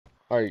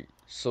Alright,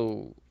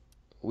 so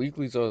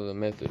weeklies are the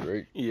method,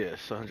 right? Yes,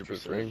 For 100%.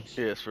 frames?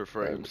 Yes, for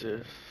frames. Okay.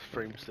 Yes,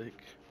 frame sake.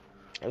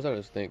 That's what I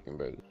was thinking,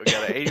 brother. We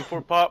got an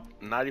 84 pop,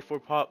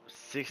 94 pop,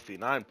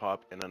 69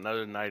 pop, and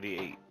another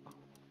 98.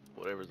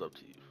 Whatever's up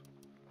to you.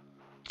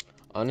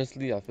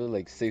 Honestly, I feel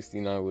like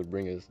 69 would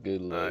bring us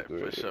good luck,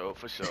 Alright, right?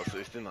 for sure.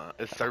 69.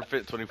 It's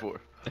Serpent 24.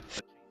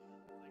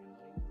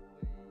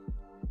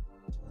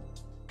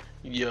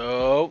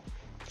 Yo,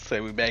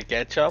 so we back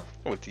at y'all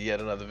with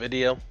yet another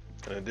video.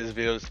 And this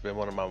video has been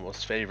one of my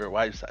most favorite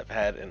wipes I've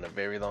had in a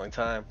very long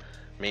time.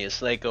 Me and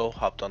Snako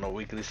hopped on a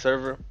weekly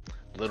server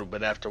a little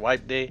bit after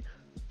wipe day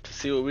to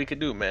see what we could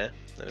do, man.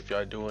 And if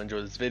y'all do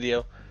enjoy this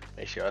video,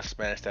 make sure y'all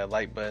smash that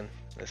like button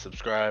and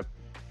subscribe.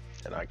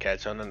 And I'll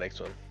catch you on the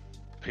next one.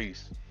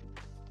 Peace.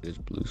 It's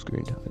blue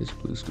screen. It's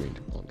blue screen.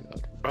 Oh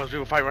god. Oh, there's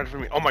people fighting right for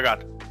me. Oh my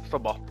god.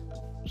 Snowball.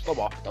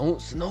 Snowball. Don't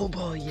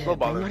snowball yet.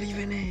 Snowballing. I'm not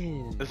even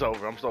in. It's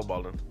over. I'm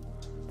snowballing.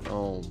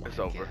 Oh my It's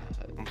over.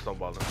 God. I'm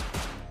snowballing.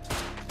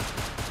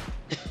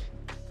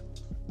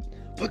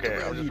 Put Okay,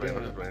 the I'm just playing.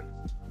 I'm just playing.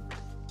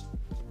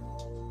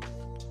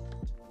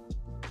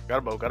 Got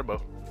a bow. Got a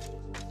bow.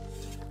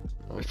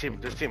 This team.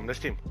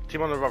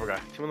 Team on the rubber guy.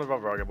 Team on the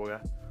rubber guy, boy.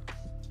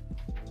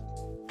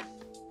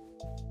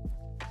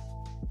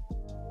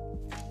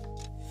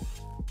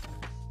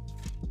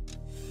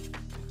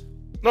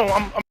 No,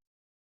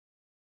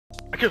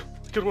 I killed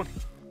one.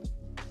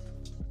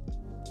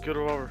 Killed a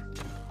revolver.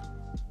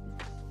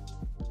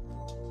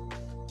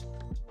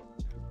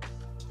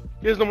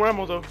 He has no more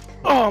ammo though.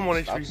 Oh, I'm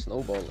on Stop HP.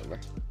 snowballing, man.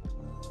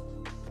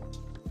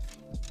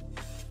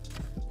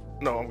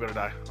 No, I'm gonna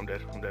die. I'm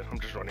dead. I'm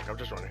just running.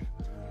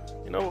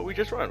 You know what? We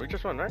just run,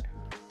 right?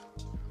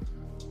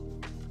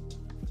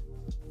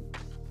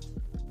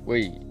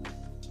 Wait,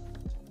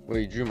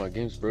 Drew, my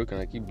game's broken.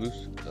 I keep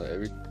loose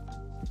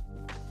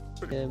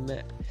Yeah,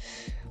 man.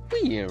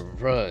 We in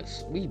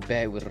Rust. We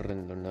back with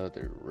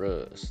another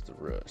Rust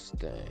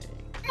thing.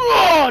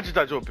 Oh, I just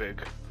died to a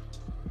pig.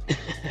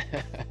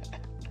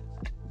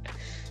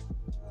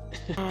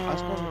 I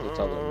spawned at the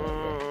top of the map,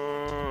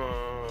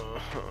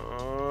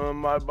 bro.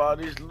 My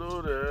body's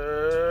looted.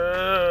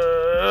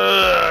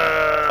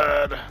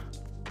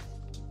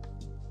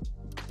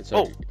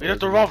 Oh, you have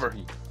the revolver.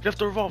 You have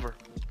the revolver.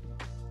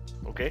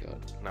 Okay,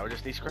 now we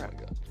just need scrap.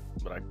 Oh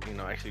but I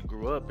actually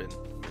grew up and,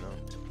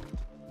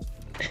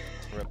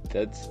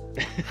 That's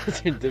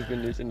your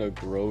definition of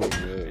growing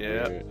up.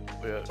 Yeah.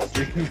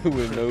 Sleeping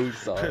with no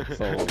socks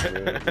on,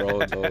 bro.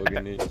 Raw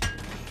dogging it.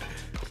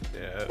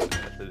 Yeah,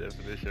 that's the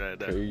definition right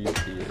there. Crazy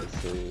as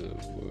hell,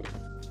 boy.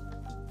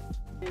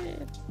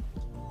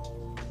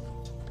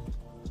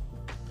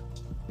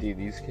 Dude,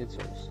 these kids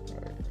are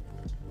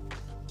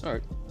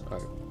alright.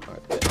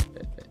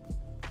 Bet.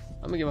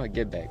 I'm gonna get my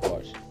get back,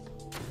 watch.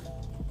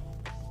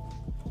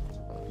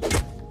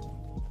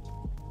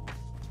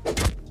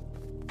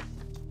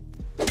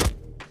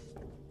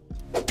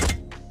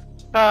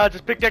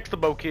 Just pickaxe the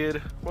bow,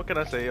 kid. What can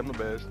I say? I'm the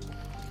best.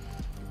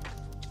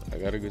 I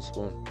got a good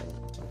spawn.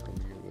 I'm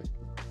coming your way.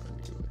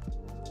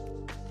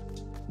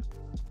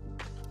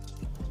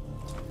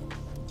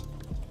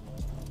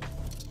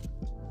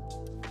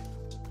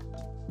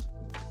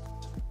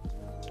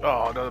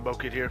 Oh, another bow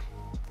kid here.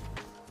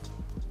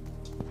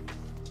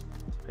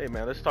 Hey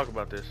man, let's talk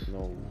about this.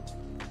 No.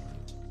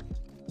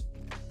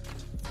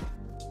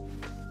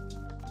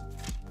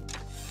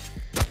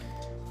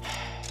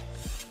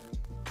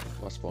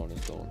 My spawn is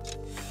gone.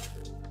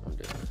 I'm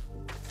dead.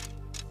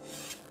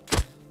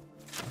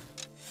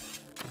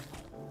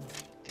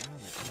 Damn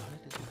it, why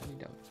did it come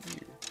down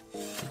here?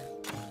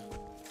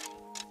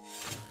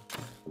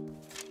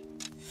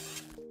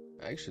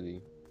 Actually,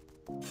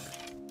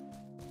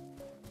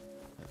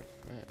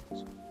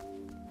 friends.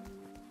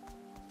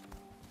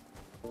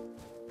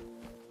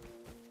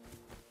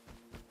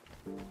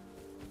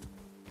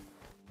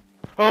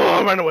 Oh,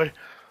 I ran away.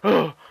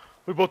 Oh,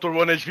 we both were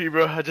 1 HP,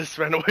 bro. I just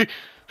ran away.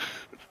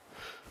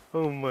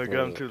 Oh my god,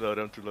 I'm too low.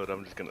 I'm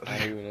just gonna. I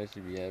hate when I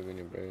should be having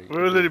it, bro. We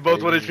were literally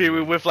both 1 HP.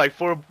 We whiffed like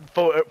four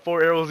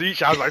arrows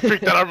each. I was like,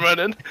 freak that, I'm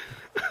running.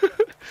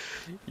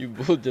 You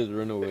both just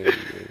run away.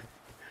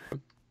 Bro.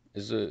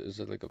 Is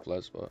it like a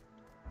flat spot?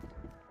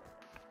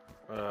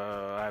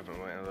 I haven't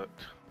went and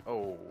looked.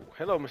 Oh,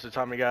 hello, Mr.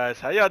 Tommy, guys.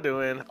 How y'all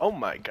doing? Oh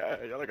my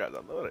god, y'all guys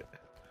are loaded.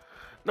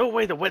 No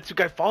way, the wetsuit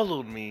guy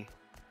followed me.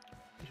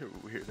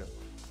 We're here now.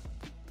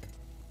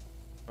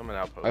 I'm an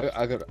outpost.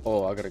 I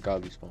got a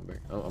godly spawn, bro.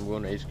 I'm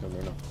going to H-Cam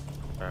right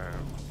now.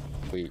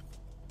 Wait.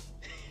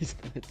 He's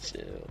gonna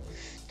chill.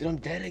 Dude, I'm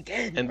dead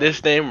again. And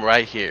this name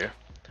right here.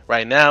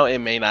 Right now, it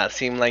may not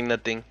seem like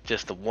nothing,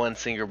 just the one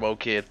single bow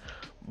kid,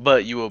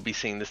 but you will be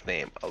seeing this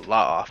name a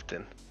lot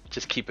often.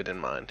 Just keep it in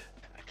mind.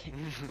 I can't.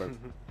 Bro.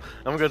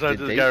 I'm gonna talk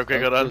to this guy real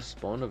quick. Hold on. The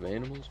spawn of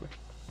animals, bro?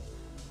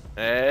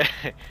 Hey,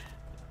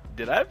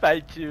 did I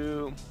fight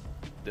you?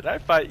 Did I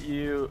fight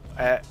you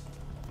at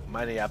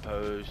Money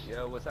Outpost?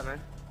 Yo, what's up, man?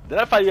 Did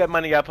I fight you at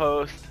Money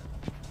Outpost?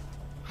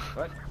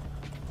 What?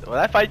 Did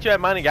I fight you at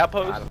Money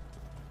Outpost?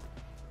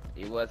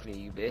 It was me,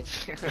 you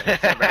bitch.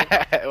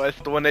 It was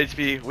the 1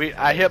 HP.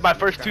 I hit my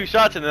first 2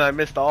 shots and then I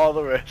missed all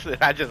the rest. And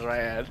I just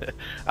ran.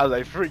 I was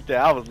like freaked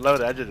out. I was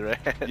loaded. I just ran.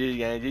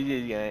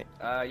 GG gang.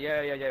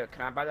 Yeah.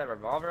 Can I buy that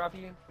revolver off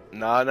you?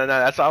 No.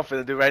 That's what I'm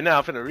finna do right now.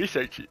 I'm finna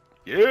research it.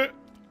 Yeah.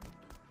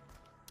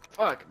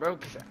 Fuck, bro.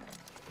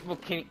 Well,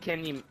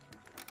 can you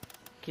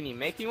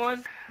make me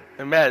one?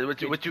 And Matt,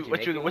 what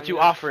you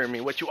offering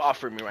me? What you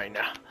offering me right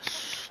now?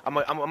 I'm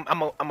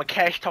a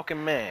cash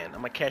talking man.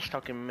 I'm a cash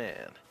talking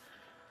man.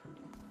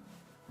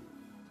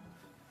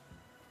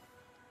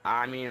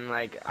 I mean,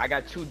 like, I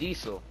got 2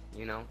 diesel,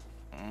 you know.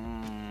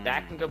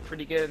 That can go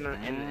pretty good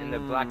in the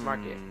black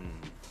market.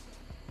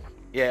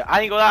 Yeah, I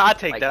ain't gonna lie. I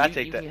take like, that. I you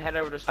take that. You can head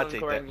over to I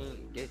take Stormcore that.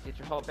 and get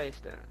your whole base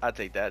done. I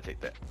take that.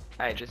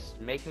 Hey,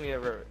 just make me a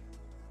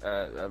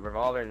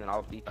revolver and then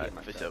I'll BP it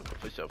myself.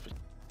 For sure.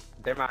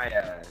 They're my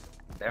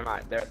I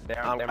my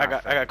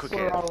got quick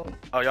hands. Well,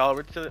 Oh, y'all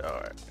with each other?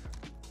 Alright.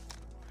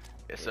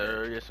 Yes,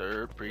 sir.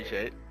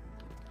 Appreciate it.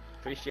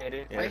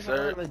 it. Yes,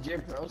 sir.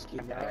 Legit broski,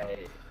 bro.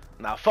 Hey,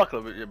 Nah, fuck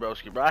Legit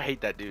Broski, bro. I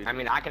hate that dude. I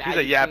mean, I can. He's add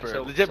a you yapper.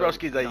 so- Legit so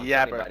Broski's a don't tell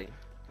yapper. anybody.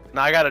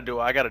 Nah, I got a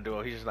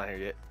duo. He's just not here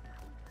yet.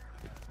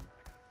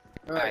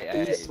 Alright,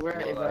 Hey, you swear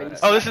well, if I use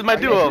Oh, this is my I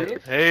got duo. you.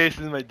 Hey, this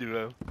is my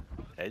duo.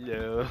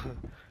 Hello.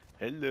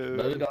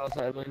 Loot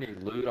outside when you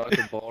loot out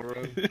the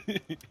ballroom.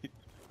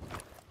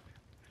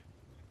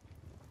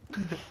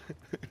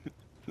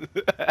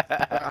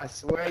 I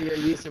swear you're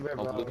used to it,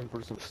 I'm bro. looking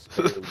for some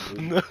spare loot.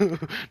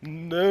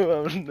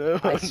 No.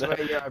 I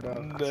swear you are, bro.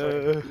 I swear.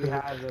 No. You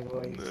have the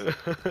voice.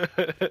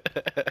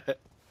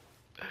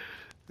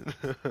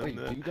 Wait,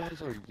 you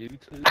guys are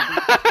YouTubers?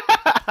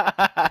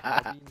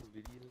 Are we in the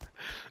video?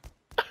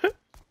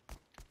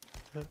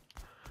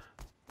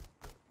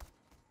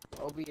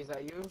 Obi, is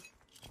that you?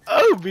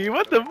 Obi,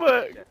 what the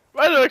fuck?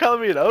 Why are they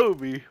calling me an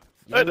Obi?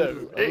 What Yo,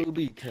 the-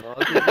 Obi, can I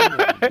get in a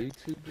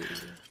YouTube video?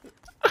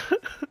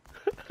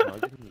 Can I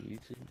get in a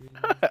YouTube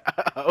video?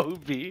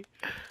 Obi.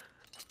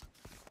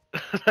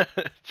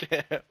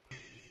 Champ.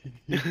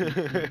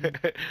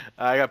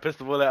 I got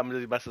pistol bullet. I'm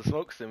just about to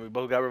smoke, and we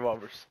both got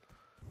revolvers.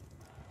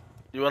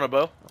 You want a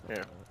bow?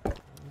 Here.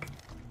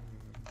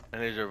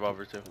 And here's your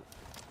revolver too.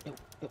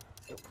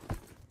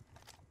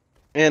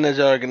 And as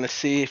y'all are gonna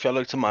see, if y'all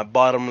look to my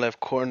bottom left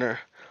corner,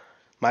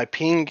 my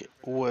ping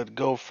would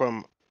go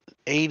from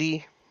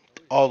 80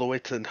 all the way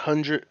to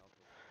 100.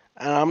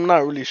 And I'm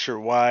not really sure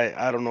why.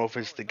 I don't know if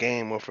it's the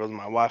game or if it was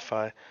my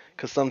Wi-Fi.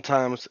 Because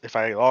sometimes if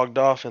I logged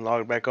off and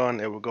logged back on,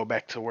 it would go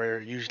back to where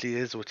it usually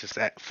is, which is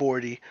at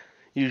 40.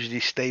 Usually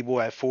stable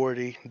at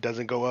 40.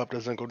 Doesn't go up,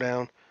 doesn't go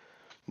down.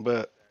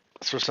 But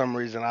for some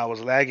reason I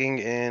was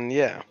lagging, and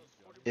yeah.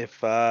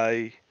 If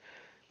I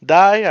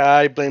die,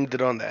 I blamed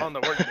it on that. On the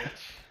workbench.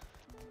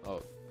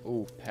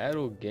 Oh,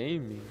 paddle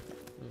gaming.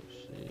 Oh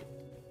shit.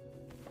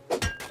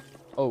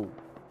 Oh.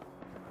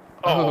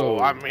 Oh, Oh.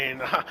 I mean,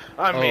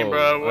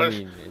 bro, I what's,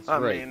 mean, it's I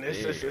right mean,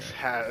 it's there.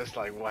 it's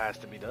like what has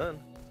to be done.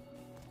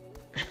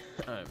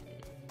 I mean,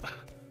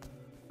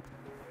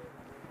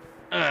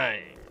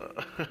 I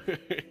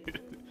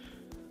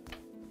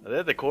Are they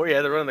at the quarry?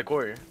 Yeah, they're running the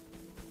quarry.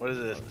 What is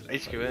this?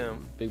 HQM.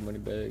 big money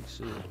bag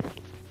shit.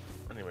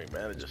 Anyway,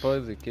 man, it just. Probably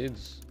the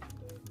kids.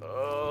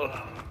 Oh,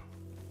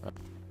 I'm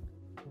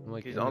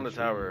like he's in on the tree.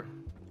 tower.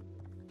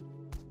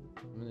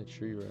 I'm in the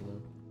tree right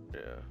now.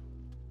 Yeah.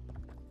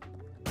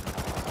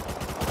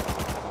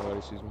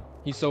 Nobody sees me.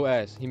 He's so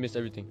ass. He missed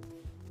everything.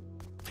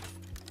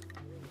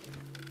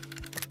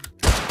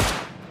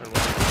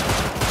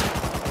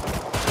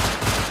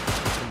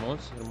 Hit him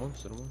once. Hit him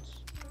once. Hit him once.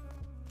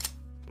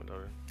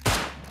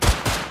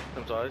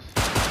 Some ties.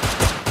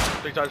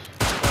 3 ties.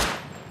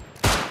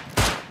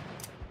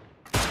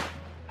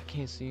 I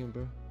can't see him,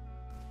 bro.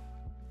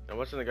 I'm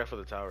watching the guy for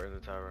the tower. In the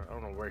tower. I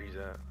don't know where he's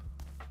at.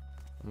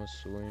 I'm gonna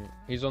swing.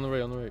 He's on the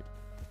right. On the right.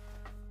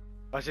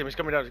 I see him. He's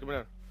coming down. He's coming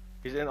down.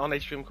 He's in on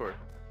HQM core.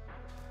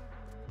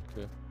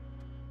 Okay.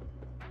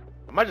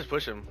 I might just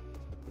push him.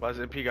 Why is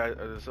the MP guy?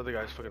 This other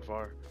guy's fucking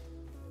far.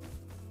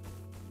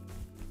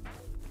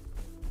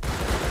 I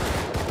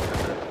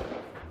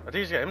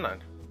think he's got M9.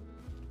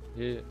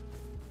 Yeah.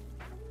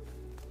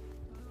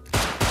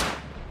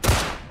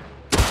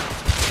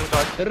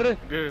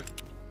 Good.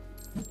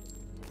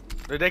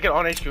 They're taking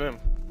on HQM.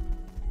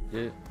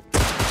 Yeah.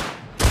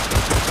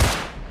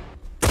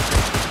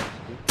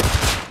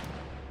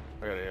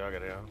 I got it. I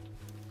got it.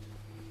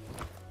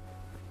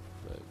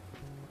 But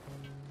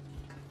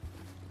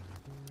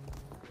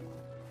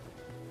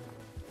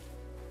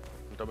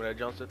You told me that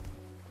Johnson.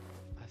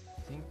 I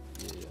think,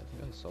 yeah, I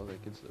think I saw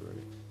that kid to the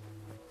right.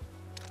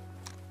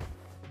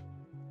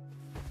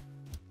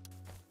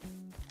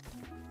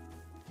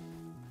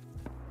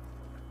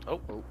 Oh.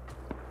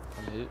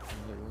 I'm hit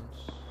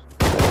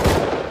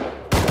once.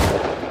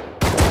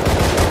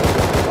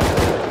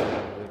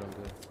 I'm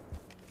good.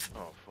 Oh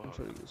I'm fuck.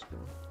 trying to get this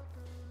going.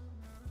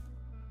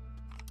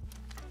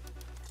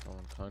 Oh,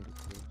 I'm kinda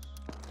close.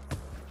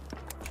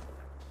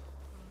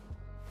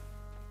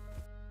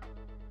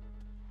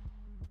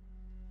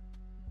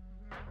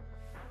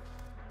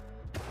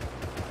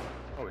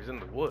 Oh, he's in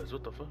the woods.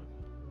 What the fuck?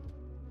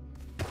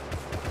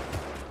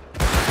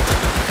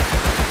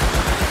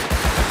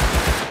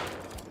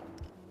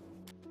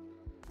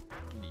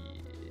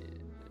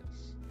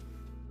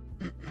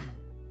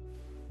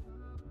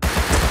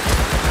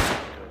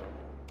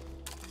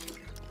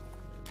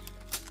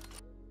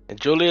 And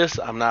Julius,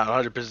 I'm not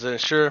 100%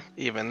 sure,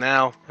 even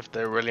now, if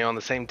they're really on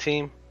the same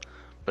team.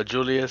 But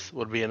Julius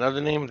would be another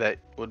name that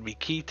would be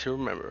key to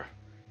remember.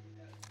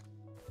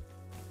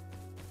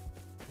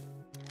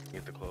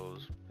 Get the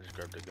clothes. Just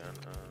grab the gun.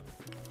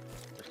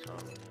 This time.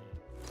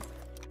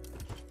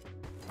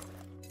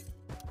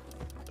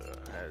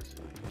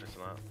 It's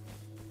not.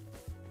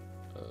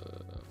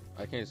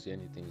 I can't see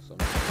anything, so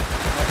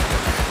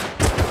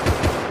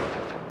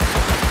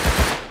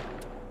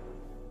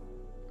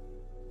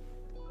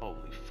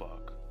Holy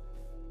fuck.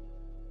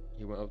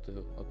 he went up the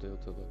hill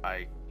to the.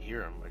 I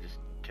hear him, I just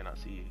cannot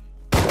see.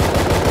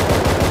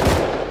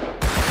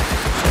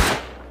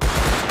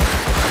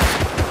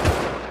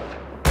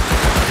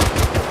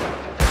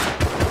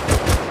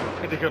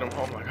 They killed him.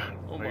 Oh my god.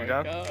 Oh Are my you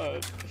down?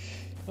 god.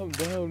 I'm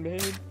down, man.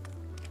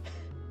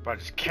 Bro, I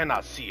just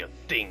cannot see a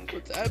thing.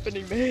 What's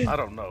happening, man? I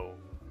don't know.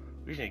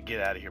 We need to get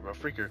out of here, bro.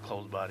 Freak your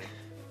closed body.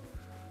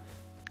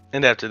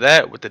 And after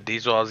that, with the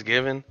diesel I was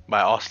given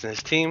by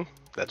Austin's team,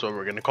 that's what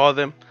we're going to call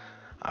them,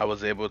 I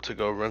was able to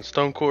go run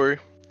stone quarry.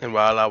 And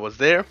while I was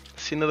there, I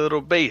seen a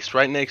little base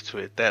right next to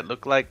it that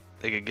looked like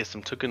they could get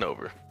some taken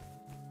over.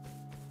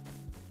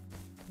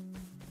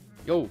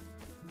 Yo,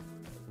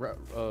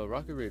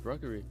 rocket raid.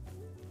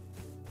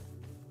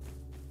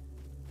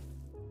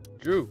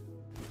 Drew.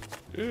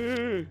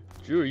 Drew,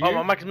 are you Oh, here?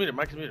 my mic's muted.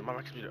 My mic's muted.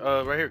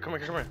 Right here. Come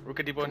here. We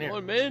get depot in here. Come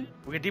on, man.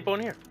 We get depot in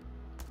here.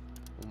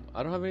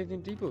 I don't have anything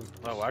depot.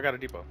 Oh, well, I got a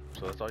depot,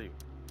 so that's all you.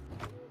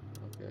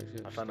 Okay,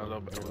 shit. I found a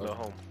little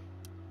home.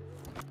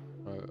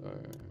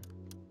 Alright.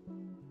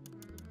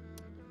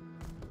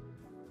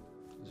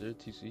 Is there a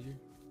TC here?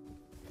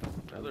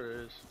 Yeah, there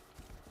is.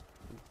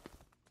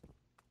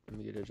 Let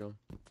me get it, John.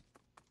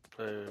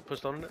 Put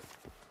stone in it.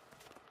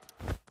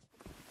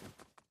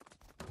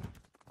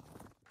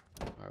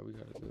 Alright, we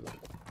gotta do it.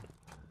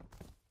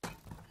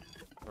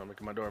 I'm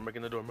making my door. I'm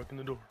making the door.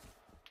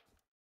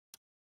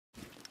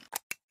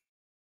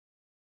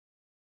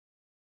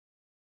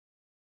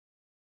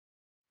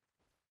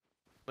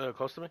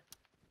 Close to me.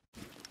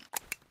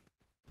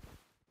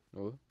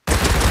 What? I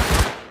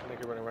think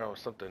you're running around with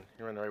something.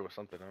 You're running around with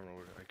something. I don't know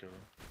where I go.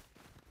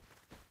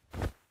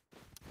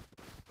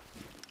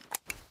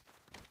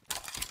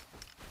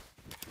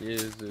 Yeah,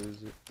 is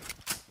it?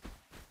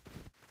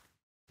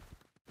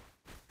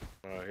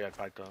 Oh, he had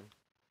python.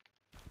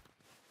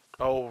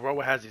 Oh, row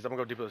has these. I'm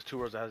gonna go deep. There's 2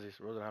 rows that has these.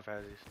 Rows and a half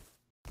has these.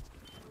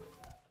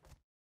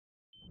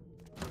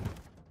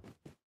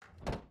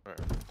 Alright.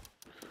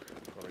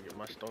 Gonna get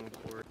my stone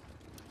cord.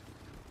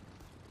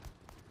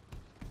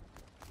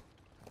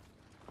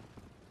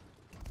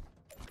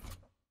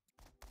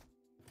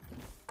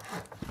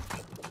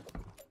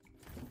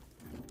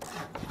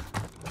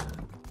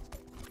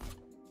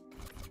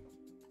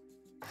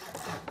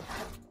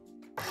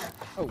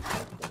 Oh.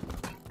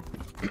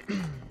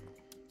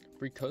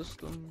 Free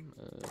custom.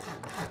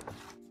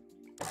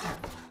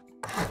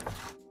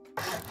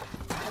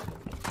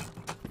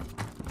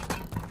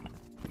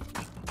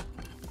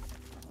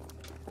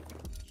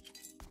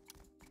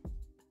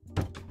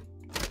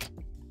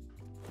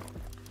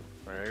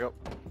 There you go.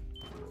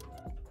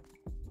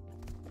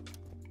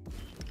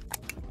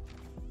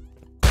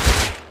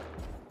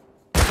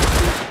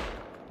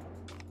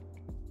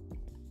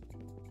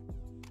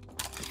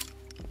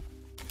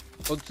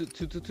 Oh, two,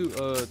 10,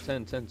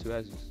 2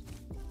 houses.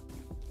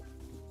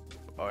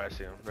 Oh, I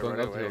see him. They're Going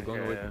running up the hill, away. going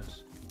Yeah, away yeah. from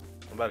us.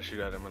 I'm about to shoot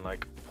at him in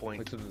like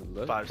Wait to the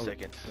left? 0.5 Oh,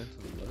 seconds. went to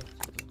the left.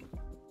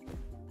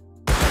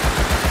 Yeah,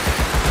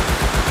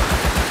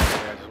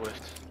 I just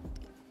whiffed.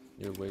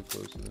 You're way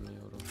closer than me,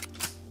 hold on.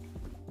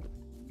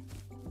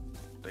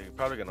 They're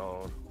probably gonna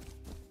hold.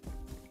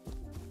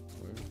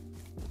 Where?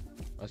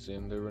 I see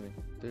them, they're running.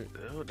 They're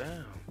Oh,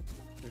 damn.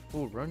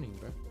 full running,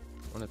 bro.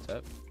 Wanna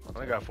tap? I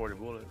only got 40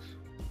 bullets.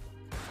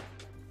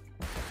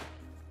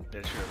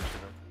 Yeah, shoot him.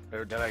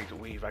 They're like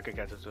weave. I could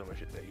catch up to him. You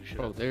should.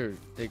 Bro,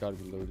 they gotta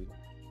be loaded.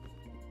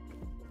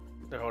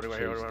 They're holding right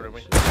Chase here, holding that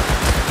me. shit.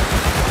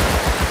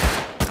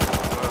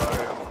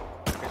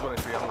 He's 1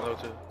 HP. I'm low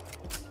too.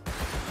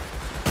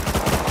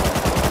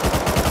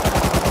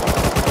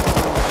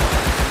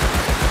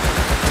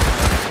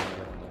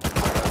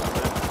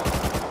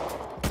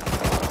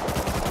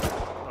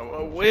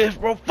 Oh, whiff,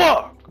 bro.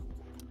 Fuck.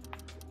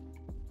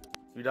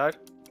 You died?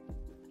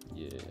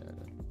 Yeah, I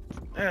know.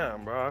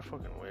 Damn, bro. I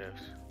fucking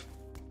whiffed.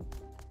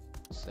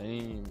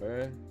 Same,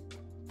 bro.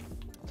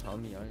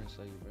 Tommy Iron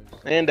Sight, bro.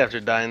 And after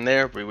dying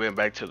there, we went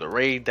back to the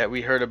raid that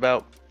we heard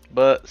about.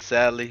 But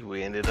sadly,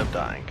 we ended up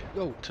dying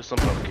Yo, to some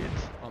pumpkins.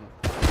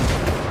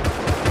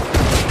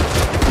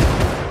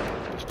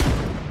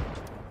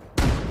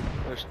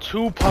 There's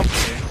 2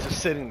 pumpkins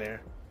just sitting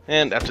there.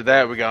 And after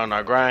that, we got on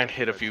our grind,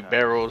 hit a few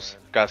barrels,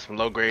 got some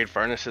low-grade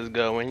furnaces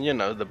going, you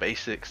know, the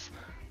basics.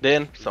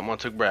 Then, someone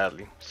took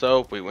Bradley.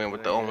 So, we went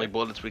with the only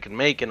bullets we could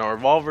make in our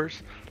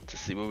revolvers to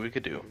see what we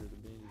could do.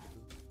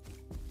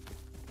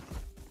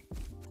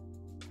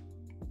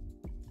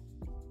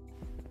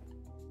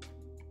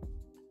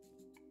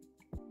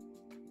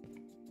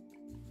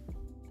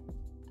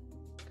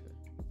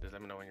 Just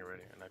let me know when you're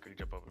ready, and I could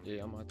jump over.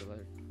 yeah, I'm at the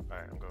ladder.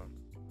 Alright, I'm going.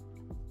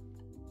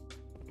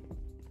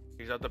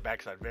 He's out the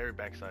backside, very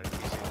backside.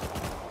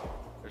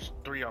 There's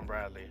 3 on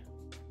Bradley.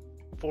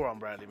 4 on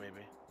Bradley,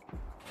 maybe.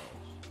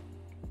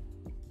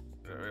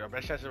 I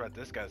bet chances about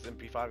this guy's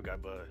MP5 guy,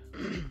 but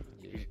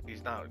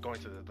he's not going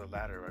to the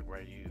ladder like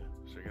right you,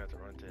 so you're gonna have to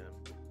run to him.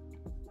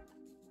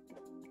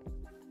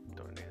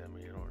 Don't need him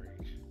when you don't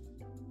reach.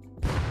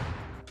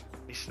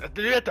 He's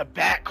they're at the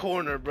back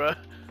corner, bruh.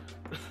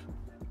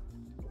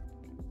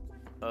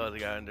 Oh, the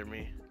guy under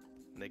me.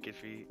 Naked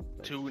feet.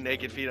 2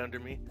 naked feet under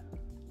me.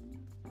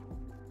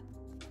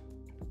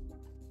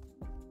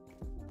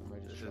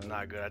 This is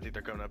not good. I think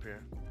they're coming up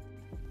here.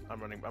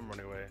 I'm running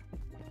away.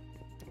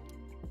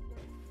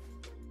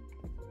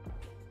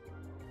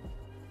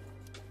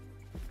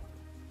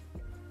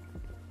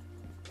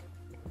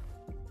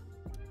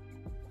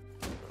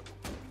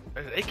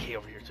 There's an AK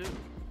over here too.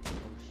 Oh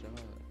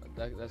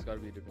shit. That's gotta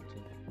be a different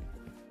team.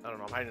 I don't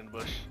know, I'm hiding in the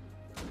bush.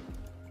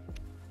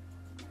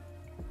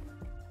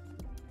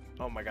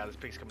 Oh my god, this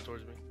pig's coming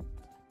towards me.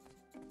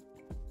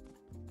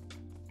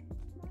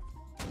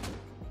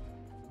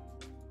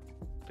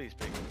 Please,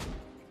 pig.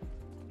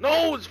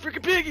 No, it's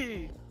freaking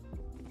piggy!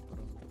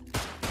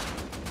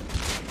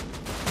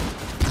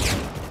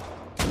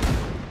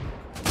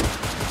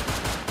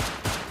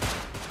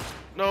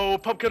 No,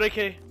 pump killed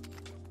AK.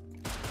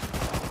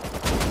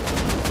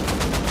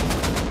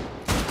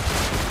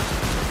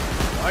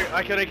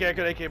 I killed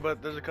AK,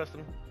 but there's a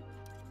custom.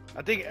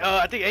 I think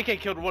AK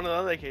killed one of the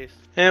other AKs.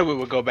 And we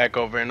would go back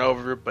over and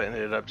over, but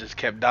ended up just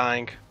kept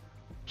dying.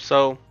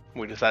 So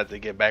we decided to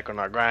get back on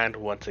our grind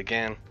once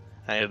again.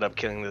 I ended up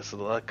killing this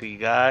lucky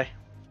guy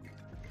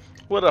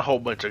with a whole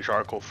bunch of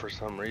charcoal for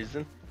some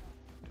reason.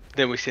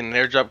 Then we seen an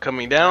airdrop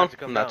coming down,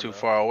 not too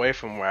far away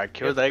from where I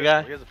killed that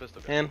guy,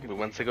 and we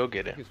went to go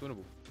get it. It's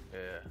winnable.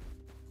 Yeah.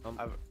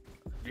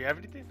 Do you have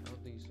anything? I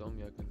don't think you saw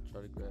me. I can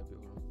try to grab it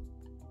with him.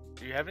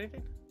 Do you have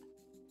anything?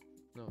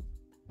 No.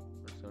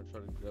 I'm just gonna try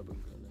to grab a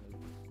gun at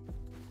him.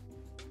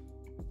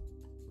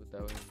 With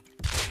that way.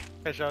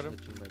 Headshot him.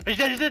 He's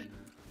dead, he's dead!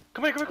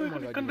 Come here. Come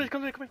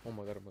here.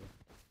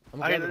 Oh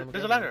my god.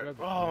 There's a ladder.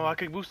 Oh, I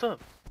can boost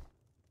up.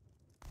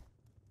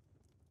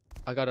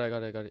 I got it.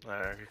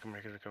 Alright, come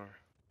here.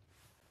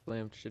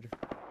 Slam shitter.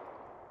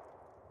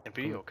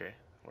 MP? Okay.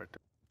 Right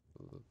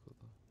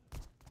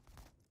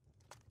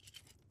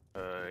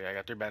there. Yeah, I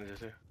got 3 bandages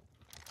here.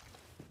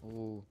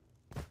 Oh.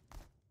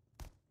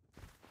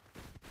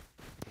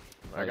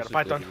 I got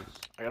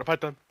a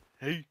python.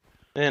 Hey.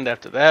 And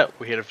after that,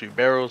 we hit a few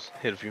barrels,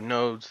 hit a few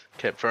nodes,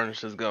 kept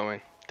furnaces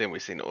going. Then we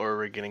seen the ore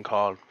rig getting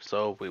called,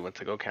 so we went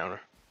to go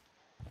counter.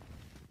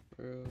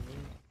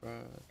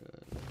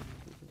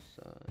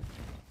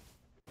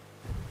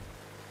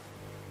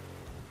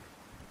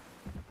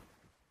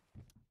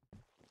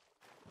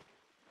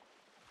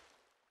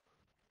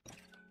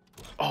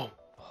 Oh,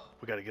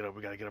 we gotta get up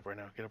right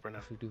now. Get up right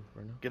now. We do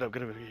right now. Get up.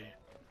 Yeah.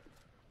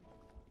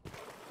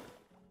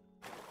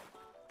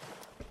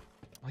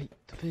 Wait,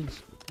 the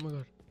pins. Oh my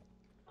god.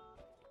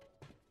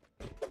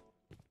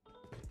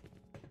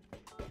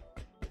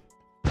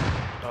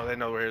 Oh, they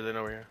know we're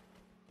here.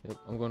 Yep,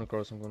 I'm going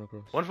across. One in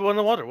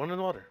the water.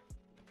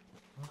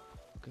 Oh,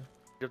 okay.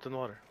 Get up in the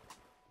water.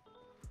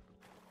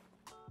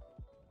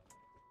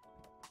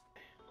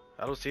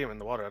 I don't see him in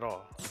the water at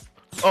all.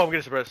 Oh, I'm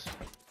getting suppressed.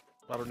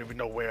 I don't even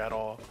know where at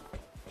all.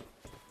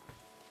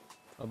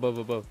 Above,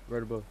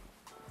 right above.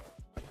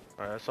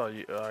 Alright, I saw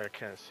you. I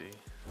can't see.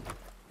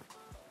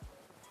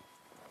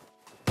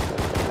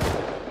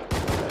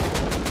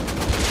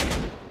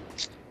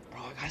 Bro,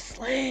 I got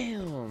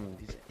slammed.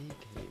 These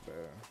AK, bro.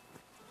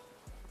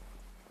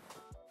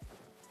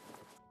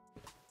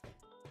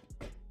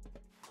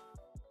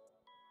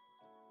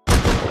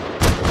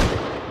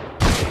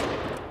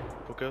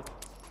 Okay.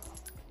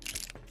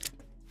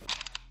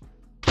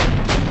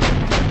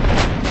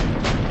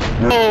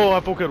 Oh, I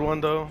poked one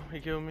though. He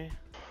killed me.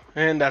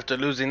 And after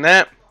losing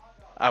that,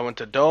 I went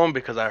to dome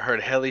because I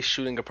heard heli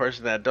shooting a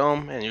person at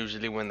dome, and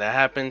usually when that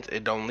happens,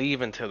 it don't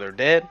leave until they're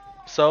dead.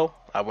 So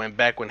I went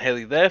back when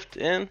heli left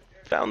and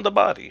found the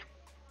body.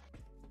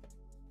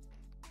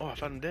 Oh, I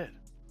found him dead.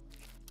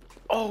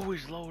 Oh,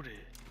 he's loaded.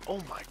 Oh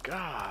my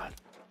god.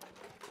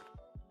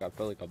 I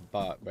felt like a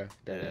bot, bro.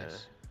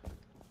 Deadass.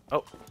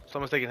 Oh,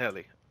 someone's taking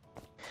heli.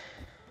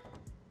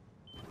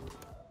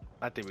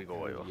 I think we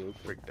go oil.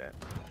 Freak that.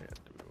 Yeah,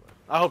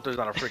 I hope there's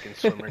not a freaking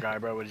swimmer guy,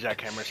 bro, with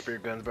jackhammer and spear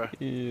guns, bro.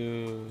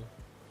 Yeah.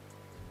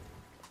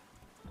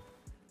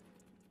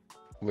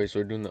 Wait, so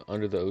we're doing the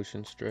under the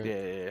ocean strike?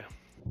 Yeah.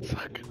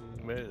 Fuck.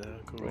 Man,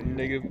 cool.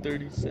 Negative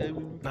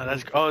 37. No,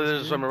 that's. Oh,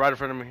 there's a swimmer right in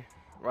front of me.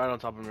 Right on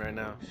top of me right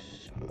now.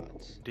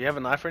 Shots. Do you have a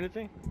knife or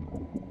anything?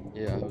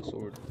 Yeah, I have a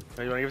sword.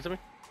 Oh, you wanna give it to me?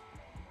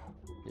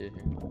 Yeah,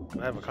 here.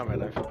 I have a combat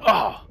knife. Oh!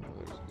 Oh,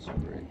 there's a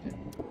sword right there.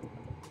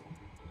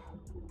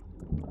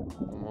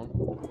 Come on.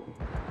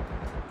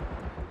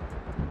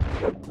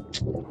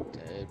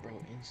 Dead, bro,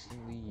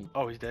 instantly.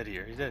 Oh, he's dead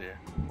here. He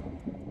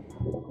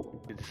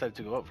decided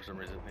to go up for some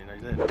reason. You know,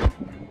 he's dead.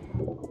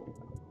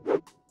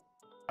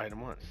 I hit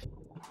him once.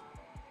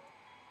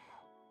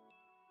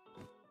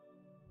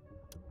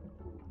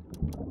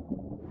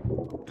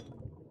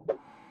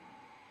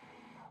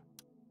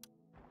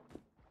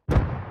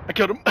 I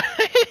killed him.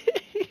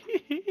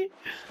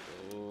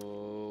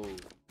 Oh.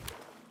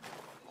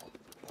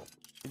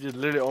 He just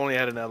literally only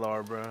had an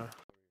LR, bro.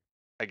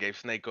 I gave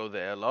Snako the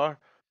LR.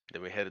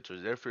 Then we headed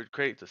towards their fruit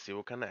crate to see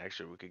what kind of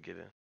action we could get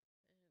in.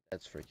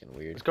 That's freaking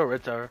weird. Let's go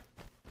red tower.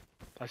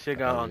 I see a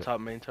guy on yeah.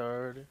 top main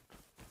tower already.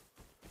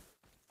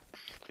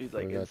 He's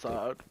like We got the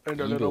inside in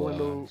the little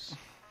window. Eyes.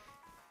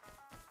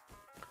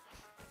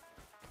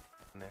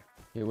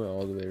 He went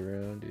all the way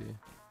around, dude.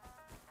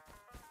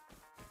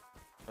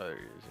 Oh, there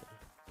he is.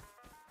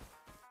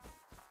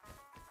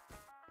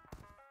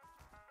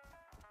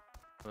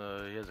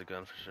 He has a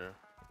gun for sure.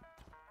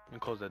 You can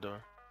close that door.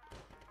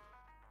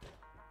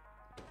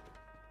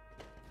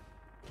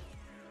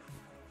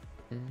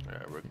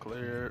 Alright, we're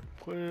clear.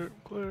 Clear.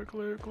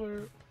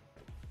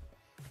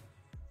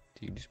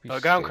 Dude, just be Guy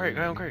on crate, staring.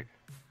 guy on crate.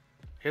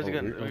 He has a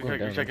gun. I'm going You're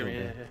down, checking I'm me,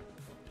 going yeah, down.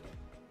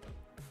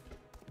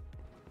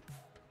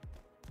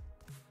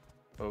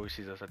 yeah. Oh, he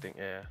sees us, I think,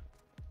 yeah.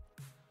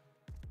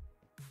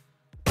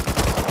 3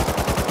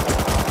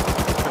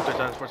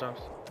 times, 4 times.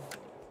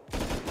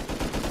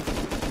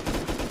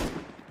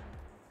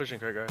 Pushing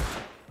crate, guy.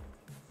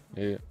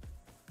 Yeah.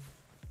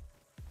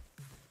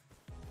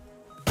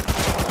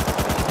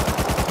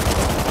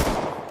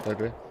 That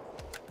way.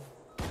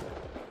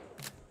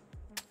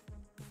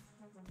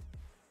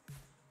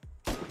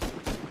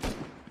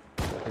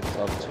 It's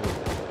up to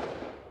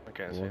I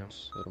can't see him.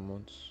 once. Hit him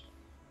once.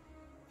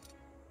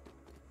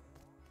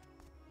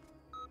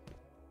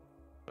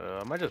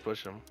 I might just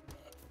push him.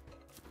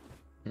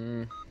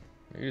 Maybe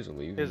just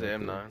leave. Here's the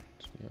him M9. up there,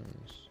 to be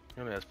honest.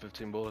 He only has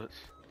 15 bullets.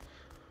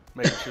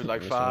 Maybe shoot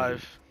like Yes,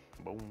 5.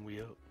 Boom, we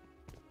up.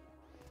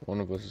 One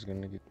of us is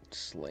gonna get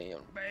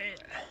slammed.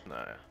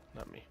 Nah,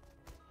 not me.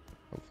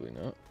 Hopefully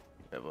not.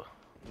 Never.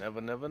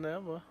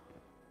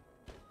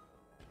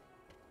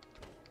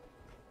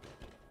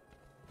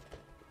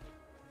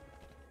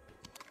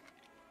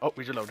 Oh,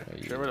 we reloaded.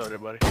 Hey. Sure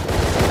reloaded, buddy.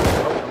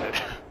 Oh,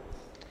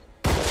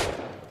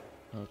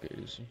 Okay,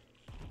 easy.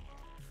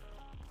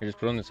 Here, just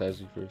put on this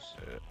Hazzy first.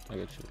 Yeah. I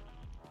got you.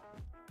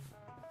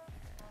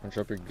 I'll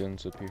drop your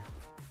guns up here.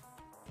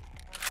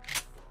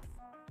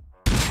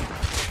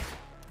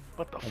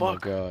 what the Oh fuck? my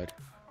god.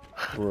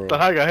 Bro.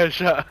 Thought I got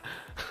headshot.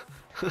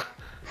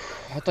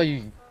 I thought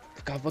you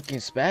got fucking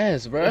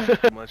spaz, bro.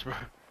 Much, bro.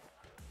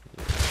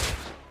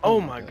 Oh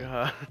my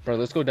god. Bro,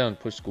 let's go down and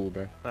push school,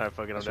 bro. Alright,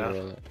 fuck it, I'm That's where down.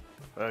 we're all at.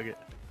 Fuck it.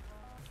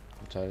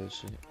 I'm tired of this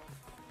shit.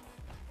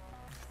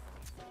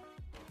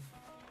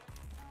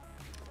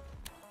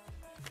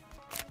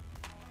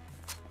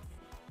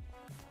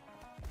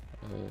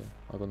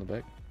 I'll go in the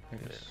back, I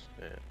guess.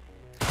 Yeah.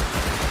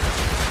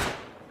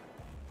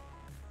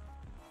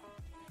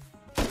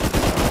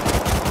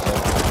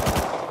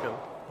 Kill.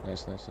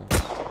 Nice. That's the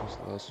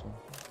last one.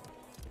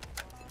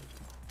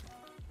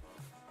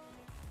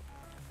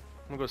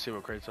 I'm gonna go see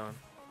what crate's on.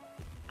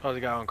 Oh, the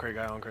guy on crate,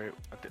 I don't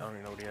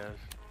even know what he has.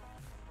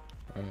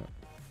 Alright.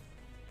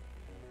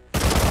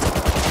 I'm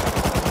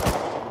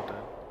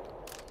dead.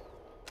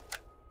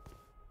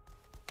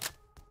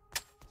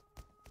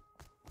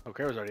 Oh,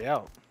 Kara's already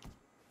out.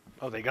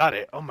 Oh, they got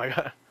it. Oh my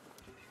god.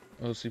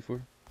 Oh, C4.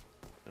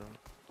 Yeah.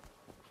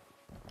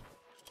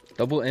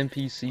 Double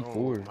NPC4.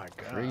 Oh my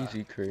god.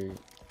 Crazy crate.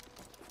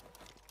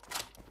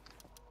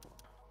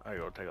 I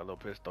gotta take a little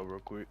pistol real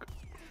quick.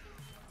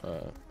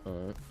 Uh.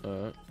 All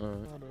the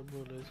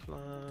bullets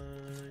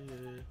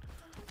flying.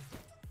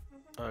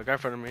 Guy in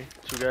front of me.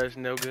 2 guys,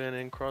 nail gun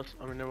and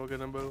nail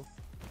gun and bow.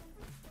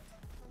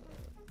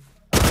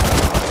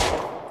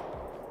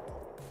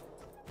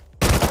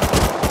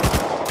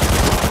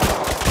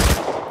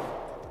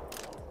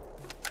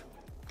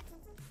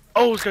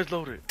 Oh, this guy's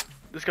loaded.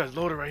 This guy's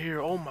loaded right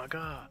here. Oh my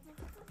god.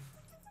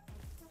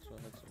 So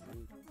I had some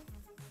wood.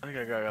 I think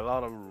I got a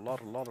lot of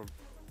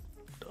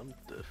dumb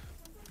stuff.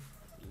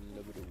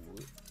 Little bit of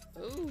wood.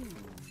 Ooh.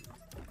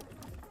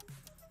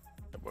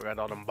 We got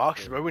all them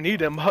boxes, bro. We need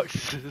them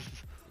boxes.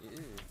 Yeah.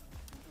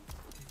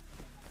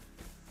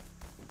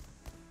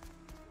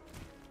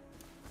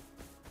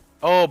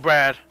 Oh,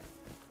 Brad.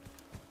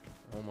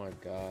 Oh my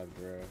god,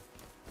 bro.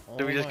 Oh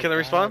Did we just my kill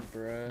and respawn? God,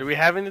 bruh. Do we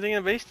have anything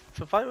in base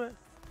to fight with?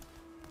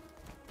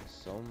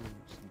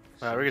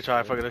 Alright, we can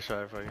try. Fuck it. Let's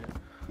try. Fuck it.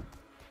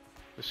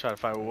 Let's try to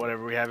fight with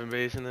whatever we have in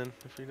base, and then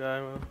if we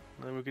die, well,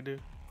 then we can do.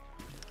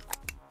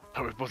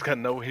 Oh, we both got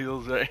no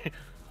heals, right?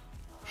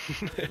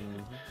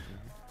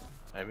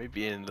 I may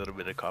be in a little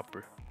bit of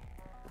copper.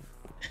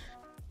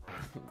 A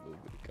little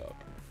bit of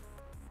copper.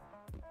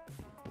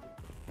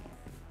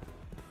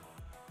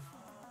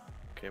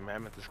 Okay,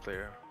 Mammoth is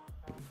clear.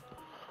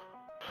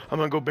 I'm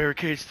gonna go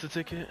barricades the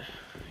ticket.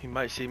 He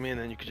might see me, and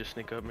then you could just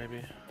sneak up,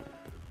 maybe.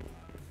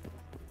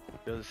 If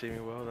he doesn't see me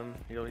well, then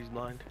he's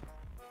blind.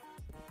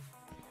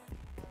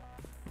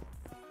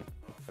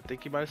 I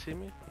think he might have seen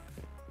me.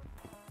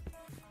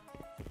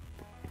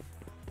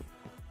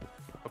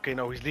 Okay,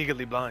 no, he's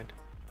legally blind.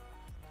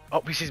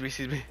 Oh, he sees me, I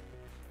think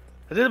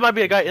there might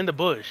be a guy in the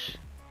bush.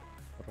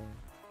 Hold on.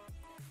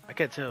 I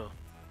can't tell.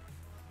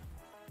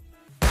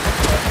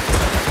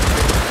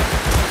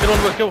 Get on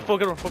the bush,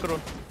 get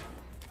on.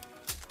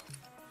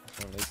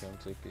 like it on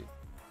ticket.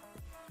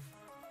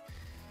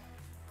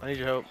 I need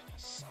your help.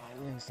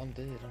 Silence, I'm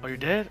dead. Oh, you're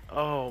dead?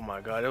 Oh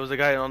my god, it was a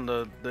guy on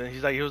the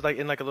he was like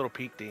in like a little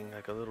peak thing,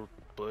 like a little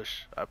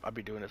bush. I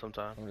be doing it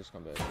sometimes. I'm just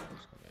coming back. I'm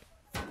just coming back.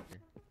 Here.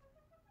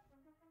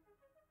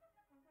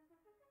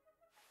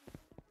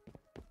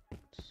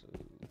 So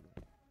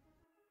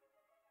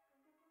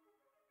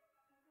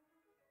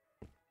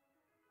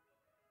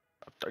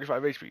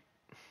 35 HP.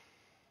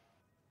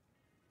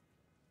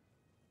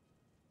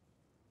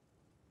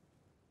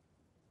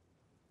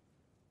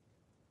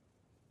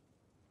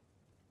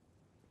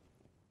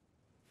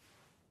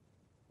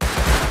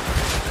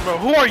 Bro,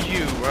 who are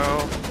you,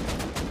 bro?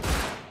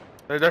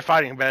 They're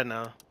fighting bad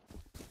now.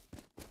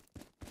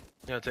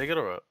 You gonna take it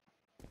or what?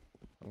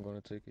 I'm gonna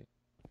take it.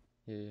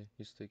 Yeah,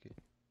 he's take it.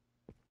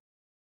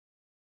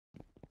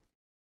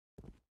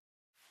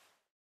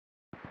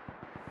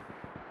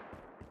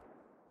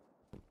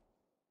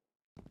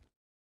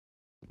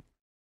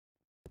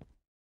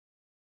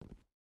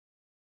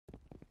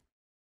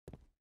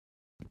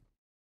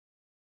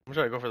 I'm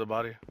trying to go for the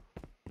body.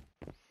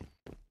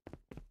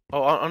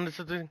 Oh, on this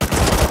thing.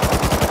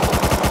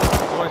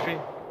 1 HP.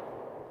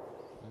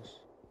 Nice.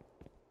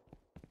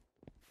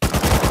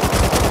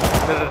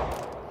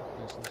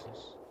 Nice, nice,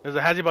 nice. There's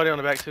a hazy body on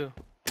the back too.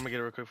 I'm gonna get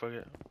it real quick. Fuck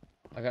it.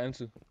 I got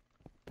into.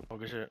 Oh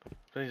good shit.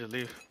 Then you just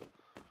leave.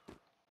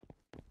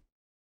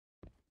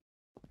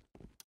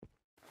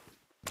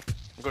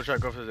 I'm gonna try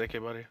to go for this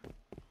AK body.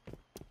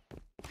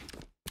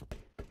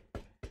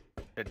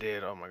 It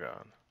did. Oh my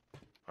god.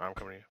 I'm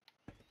coming to you.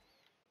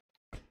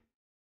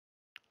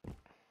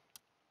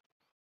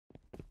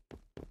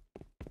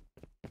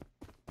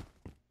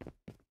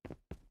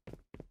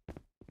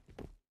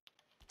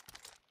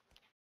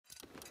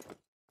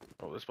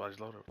 Oh, this body's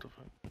loaded. What the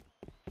fuck?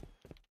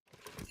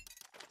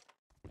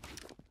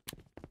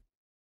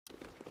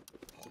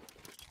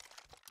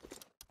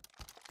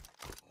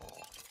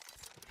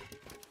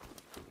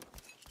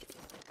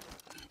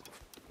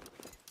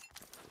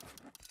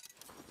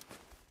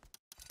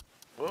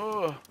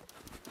 Oh.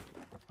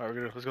 Alright, we're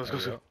good. Let's go. Let's go.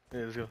 Let's go.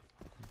 Yeah, let's go.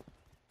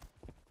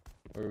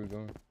 Where are we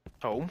going?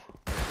 Home.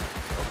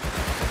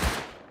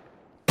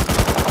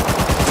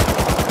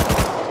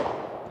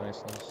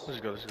 Nice, nice. Let's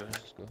go. Let's go.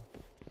 Let's go.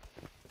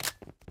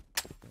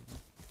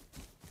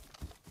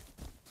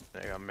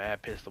 I got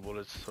mad pistol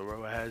bullets. So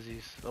Roa has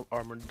these. Oh,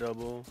 armored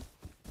double.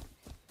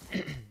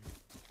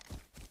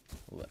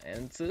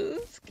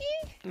 Lantuski?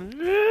 Can't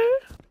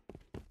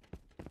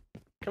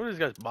believe this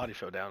guy's body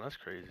fell down. That's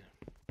crazy.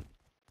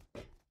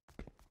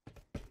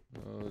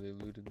 Oh, they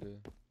looted the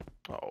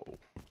Oh.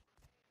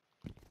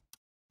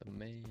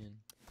 man.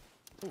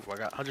 Ooh, I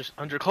got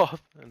 100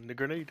 cloth and the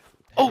grenade.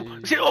 Oh,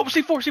 see, oh,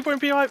 C4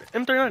 MP5,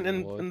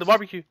 M39 in the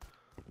barbecue.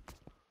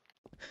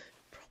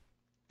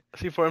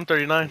 C4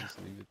 M39.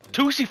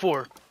 2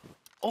 C4.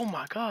 Oh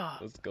my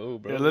god. Let's go,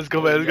 bro. Yeah, let's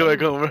go back. Let's go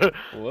back home, bro.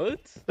 What?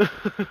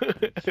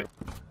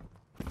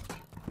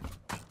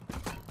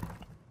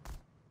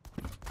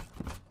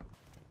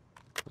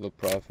 Look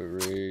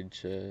profit raid,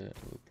 chat.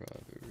 Look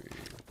profit raid.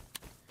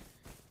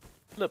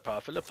 Look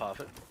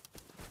profit.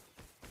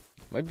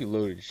 Might be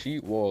loaded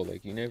sheet wall,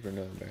 like you never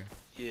know, bro.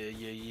 Yeah.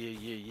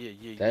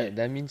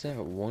 That means that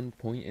at one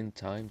point in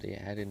time they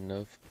had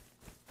enough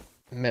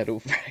metal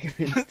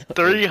fragments.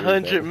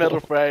 300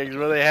 metal frags,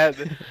 bro. They had.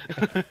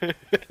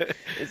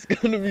 It's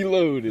gonna be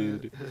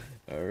loaded.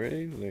 All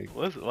right, like.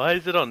 Why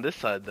is it on this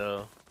side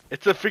though?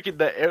 It's a freaking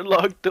the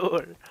airlock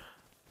door.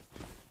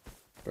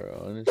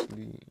 Bro,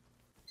 honestly,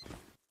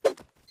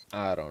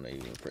 I don't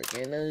even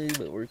freaking know,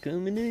 but we're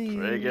coming in.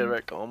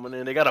 We're coming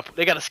in. They got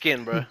a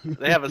skin, bro.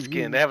 They have a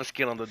skin. They have a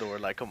skin on the door.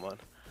 Like, come on.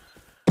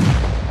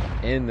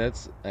 And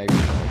that's actually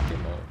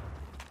fucking up.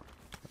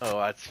 Oh,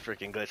 that's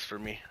freaking glitched for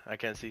me. I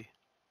can't see.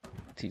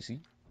 TC.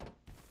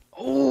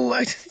 Oh,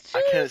 I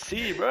can't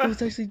see, bro. That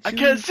was actually I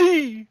can't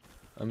see.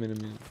 I'm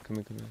in. Come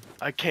in.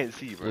 I can't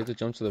see, You bro. have to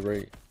jump to the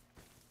right.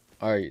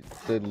 All right,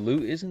 the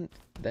loot isn't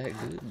that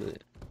good,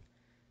 but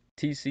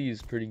TC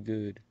is pretty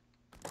good.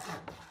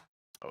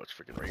 Oh, it's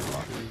freaking rain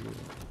block.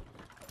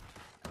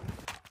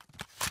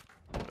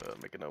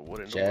 Making a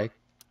wooden Jack,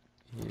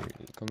 here,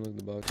 come look at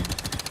the box.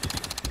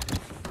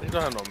 They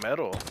don't have no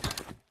metal.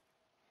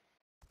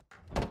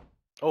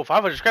 Oh,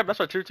 500 scrap. That's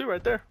our tier 2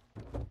 right there.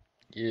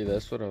 Yeah,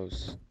 that's what I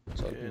was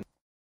talking.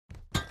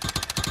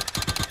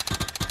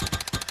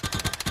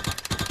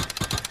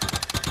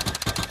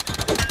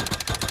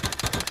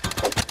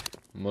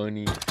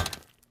 Money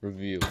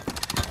reveal.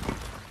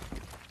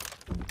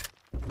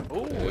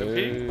 Oh, MP.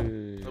 Hey. A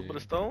little bit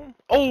of stone.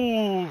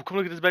 Oh, come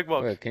look at this back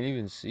box. Wait, I can't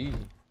even see.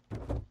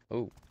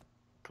 Oh.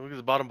 Come look at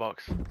this bottom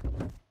box.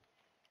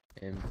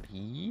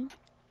 MP.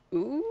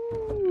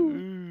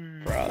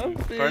 Ooh.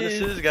 Profit.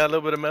 Furnaces got a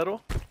little bit of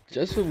metal.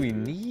 Just what we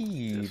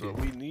need. That's what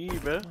we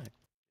need, man.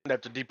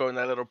 After depoting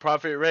that little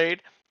profit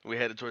raid, we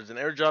headed towards an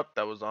airdrop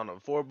that was on a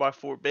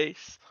 4x4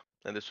 base.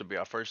 And this would be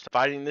our first time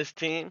fighting this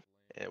team,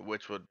 and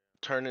which would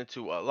turn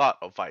into a lot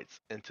of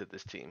fights into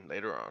this team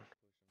later on.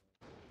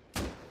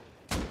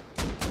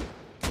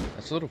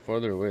 That's a little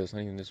farther away. It's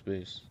not even this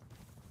base.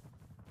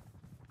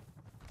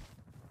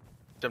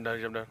 Jump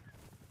down, jump down.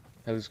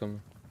 Heli's coming.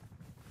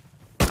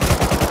 Four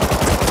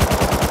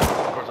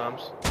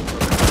times.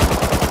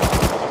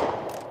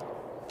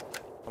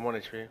 I'm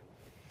 1 HP.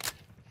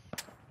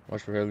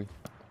 Watch for heli.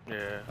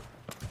 Yeah.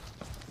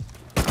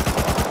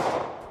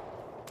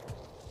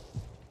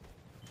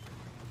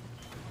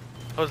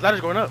 Oh, his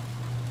ladder's going up.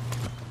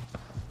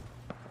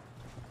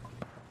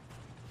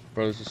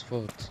 Bro, this is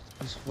fucked.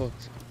 This is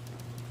fucked.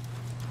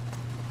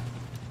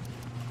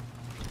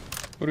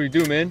 What do we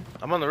do, man?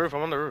 I'm on the roof,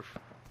 I'm on the roof.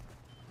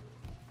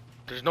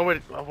 There's no way,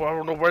 I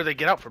don't know where they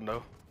get out from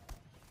though.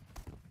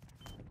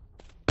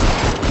 Oh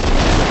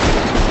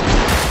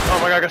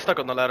my god, I got stuck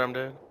on the ladder, I'm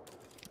dead.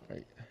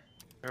 Right.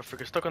 I got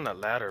freaking stuck on that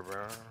ladder,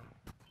 bro.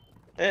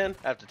 And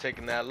after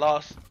taking that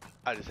loss,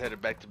 I just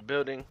headed back to the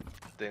building.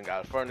 Then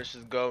got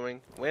furnaces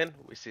going. When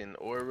we see an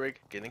oil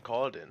rig getting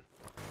called in.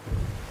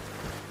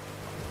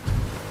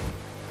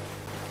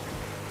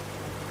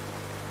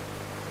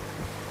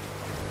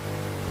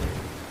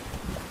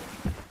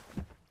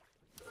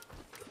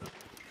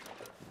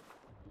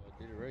 I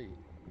did it right.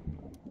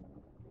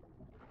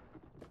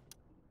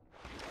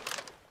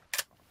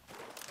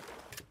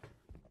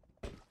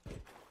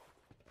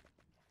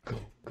 Go,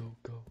 go,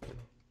 go, go.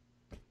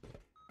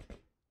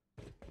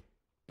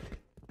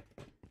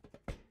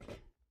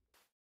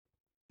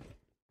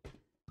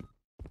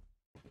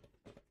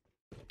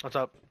 What's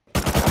up?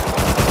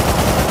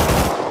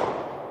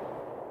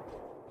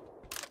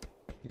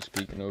 He's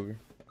speaking over.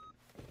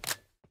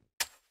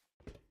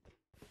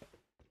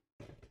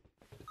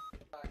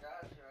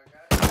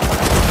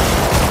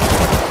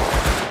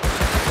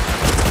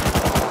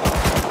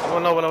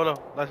 One low.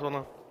 Last one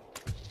low.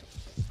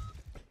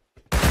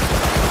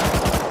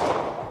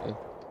 Yeah.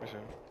 For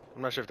sure.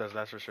 I'm not sure if that's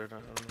last for sure. I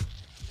don't know.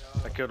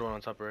 I killed one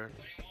on top of red.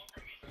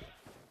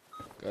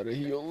 Gotta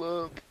heal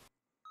up.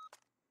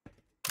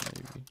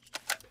 Maybe.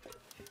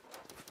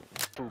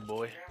 Food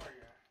boy.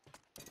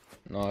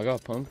 No, I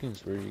got pumpkins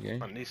for you,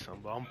 gang. I need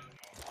some, but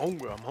I'm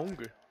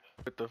hungry.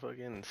 With the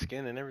fucking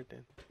skin and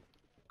everything.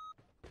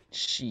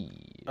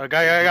 Shit.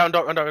 Guy, on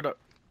dog.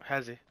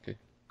 Has he? Okay.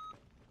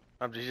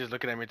 He's just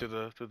looking at me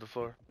through the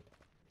floor.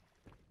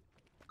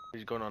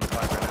 He's going on the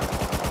pipe right now.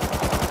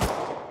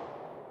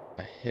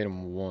 I hit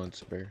him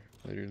once, bro.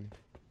 Literally.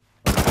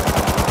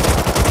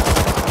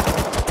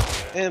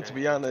 And to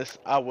be honest,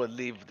 I would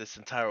leave this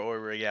entire oil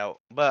rig out.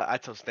 But I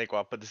told Snako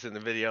I'll put this in the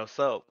video,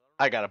 so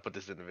I gotta put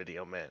this in the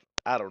video, man.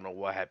 I don't know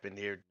what happened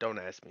here. Don't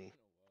ask me.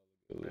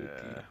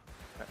 Yeah.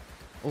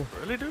 Oh.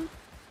 Really, dude?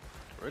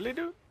 Really,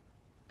 dude?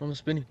 I'm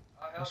spinning.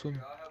 I'll help you,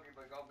 swimming.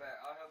 but go back.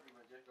 I'll help you,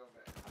 but just go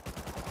back.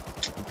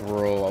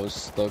 Bro, I was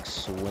stuck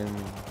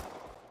swimming.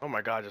 Oh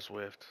my god, I just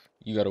whiffed.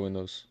 You gotta win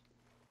those.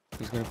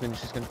 He's gonna finish.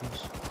 He's gonna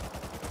finish.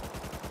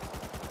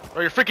 Oh,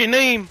 your freaking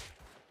name!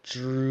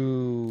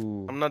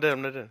 Drew. I'm not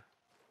dead.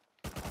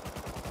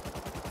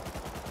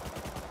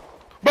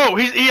 Bro,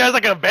 he has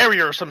like a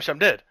barrier or some shit. I'm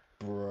dead.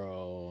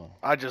 Bro.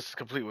 I just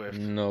complete whiffed.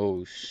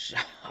 No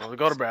shot. Well,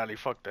 go to Bradley.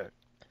 Fuck that.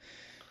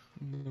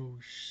 No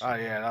shot. Oh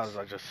yeah, that was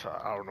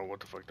I don't know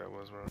what the fuck that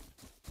was, man.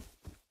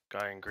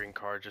 Guy in green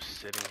car just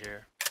sitting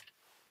here.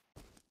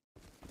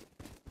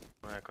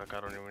 I act like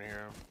I don't even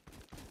hear him.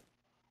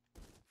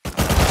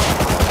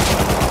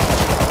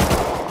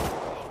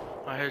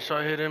 I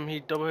headshot hit him.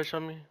 He double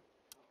headshot me.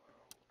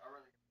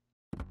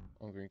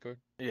 On green card?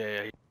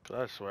 Yeah.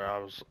 I swear I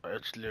was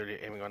literally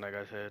aiming on that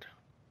guy's head.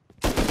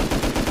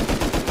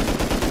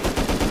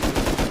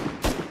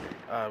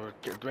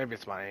 Maybe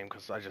it's my aim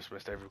because I just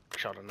missed every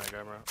shot on that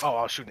guy, bro. Oh,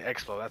 I was shooting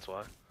Expo, that's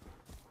why.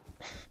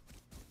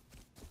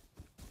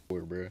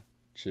 Poor, bro.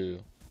 Chill.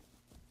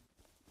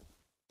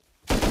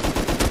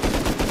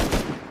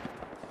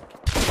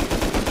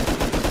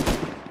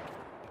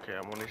 Okay,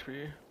 I'm 1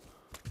 HP.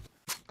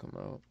 Come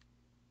out.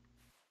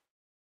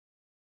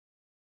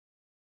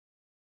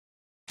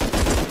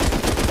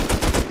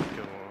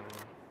 Kill one.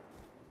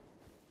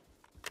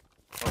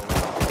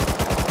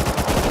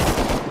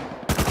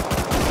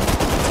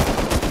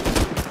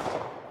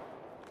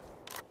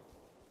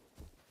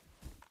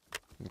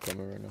 I'm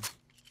coming right now.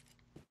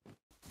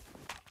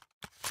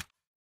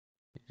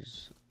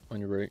 He's on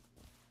your right.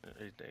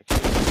 He's dead.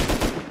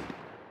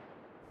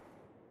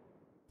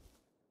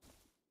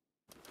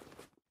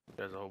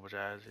 There's a whole bunch of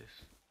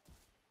Azzies.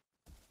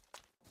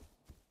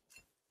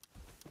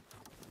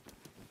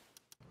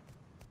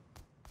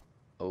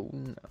 Oh,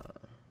 nah.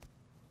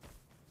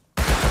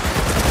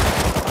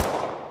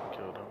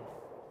 Killed him.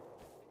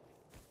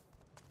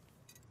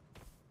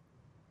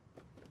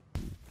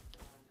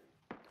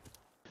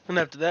 And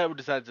after that, we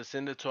decided to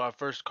send it to our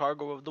first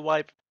cargo of the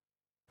wipe.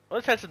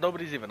 Well, the chance that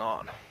nobody's even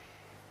on.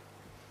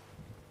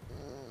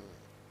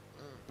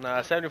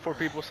 Nah, 74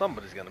 people,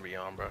 somebody's gonna be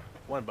on, bro.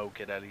 One boat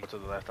kid at least. To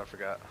the left, I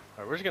forgot.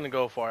 Alright, we're just gonna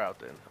go far out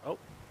then. Oh,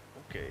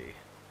 okay.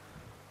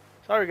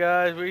 Sorry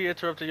guys, we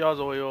interrupted y'all's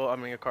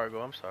your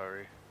cargo, I'm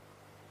sorry.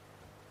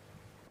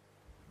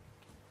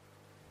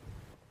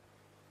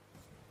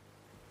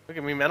 Look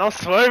at me, man, I'm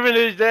swerving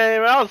this day,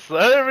 man. I'm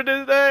swerving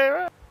this day,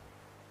 bro.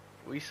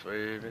 We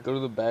swerving. Go to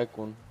the back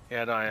one.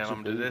 Yeah, no, I am.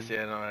 I'm gonna do this.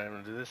 Yeah, no, I am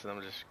gonna do this, and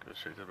I'm just go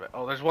straight to the back.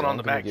 Oh, there's one on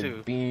the back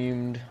too.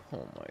 Beamed.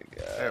 Oh my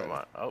god. Never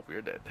mind. Oh,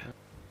 you're dead.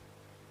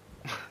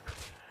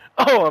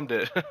 Oh, I'm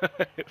dead.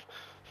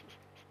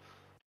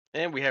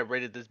 And we had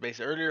raided this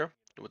base earlier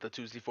with the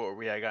 2C4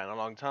 we had gotten a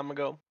long time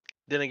ago.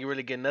 Didn't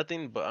really get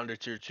nothing, but under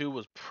tier 2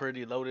 was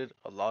pretty loaded.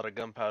 A lot of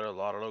gunpowder, a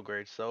lot of low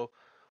grade, so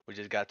we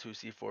just got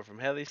 2C4 from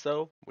Heli,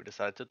 so we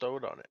decided to throw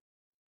it on it.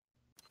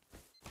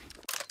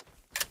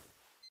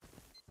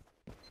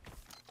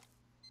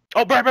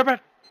 Oh, Brad.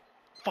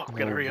 Fuck, we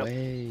gotta hurry up.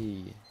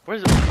 Way.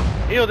 Where's it?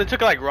 Ew, they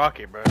took it like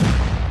rocket, bro.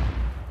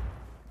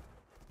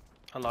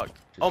 Unlocked.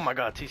 Oh my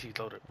god, TC's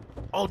loaded.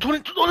 Oh,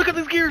 20. Oh, look at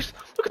those gears.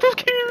 Look at those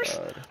gears.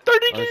 God.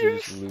 30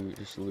 Honestly, gears.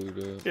 just loot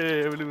up.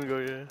 Yeah, we didn't go,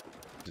 yeah.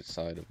 The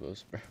side of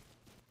us, bro.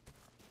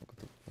 What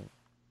the fuck?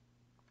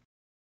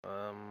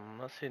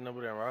 Let's see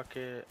nobody on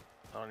rocket.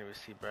 I don't even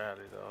see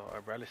Bradley though.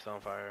 Alright, Bradley's still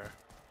on fire.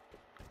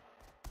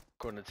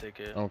 According to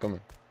ticket. I'm coming.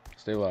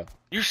 Stay alive.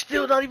 You're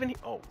still not even.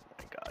 Oh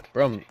my god.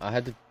 Bro, I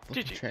had to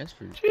GG.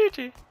 transfer.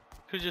 GG.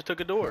 Could've just took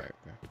a door. Alright,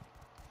 bro.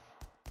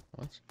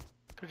 What?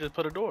 Could've just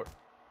put a door.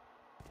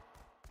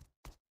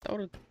 That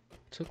would've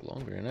took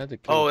longer, and I had to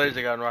kill Oh, him. there's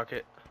a guy on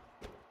rocket.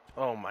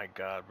 Oh my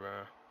god,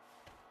 bro.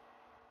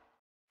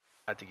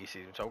 I think he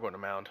sees me, so I'm going to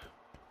mound.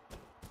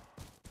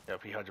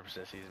 Yep, he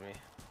 100% sees me.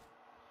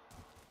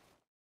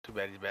 Too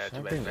bad he's bad.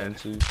 Too bad he's bad.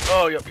 M2?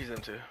 Oh, yep, he's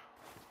into.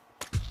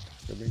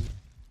 I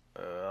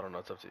I don't know.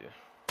 It's up to you.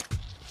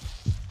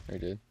 I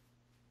did.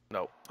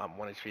 No, I'm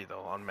 1 HP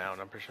though on mound.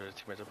 I'm pretty sure his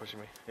teammates are pushing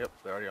me. Yep,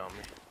 they're already on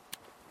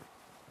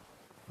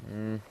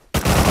me.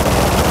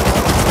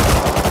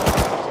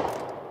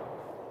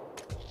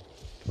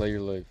 Play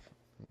your life.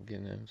 I'm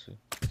getting M2.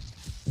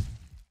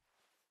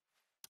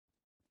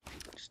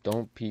 Just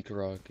don't peek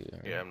rocket.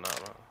 Right? Yeah, I'm not.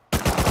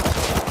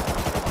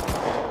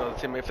 Another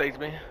teammate faked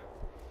me.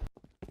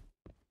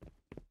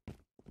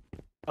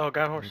 Oh,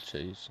 guy on I'm horse.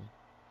 chasing.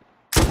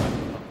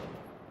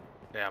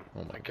 Damn,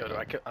 Oh my I killed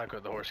God. I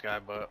killed the horse guy,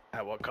 but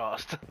at what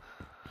cost?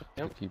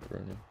 Yep. Keep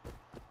running.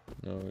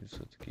 No, I just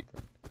have to keep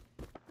running.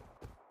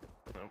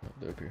 Nope. Oh,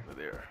 they're up here. They're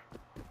there.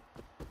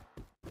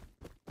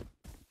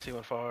 See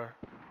one far.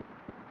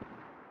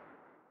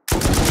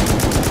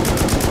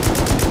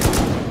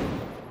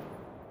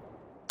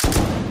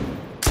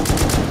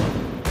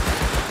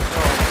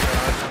 Oh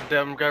my god,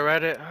 damn guy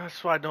right at.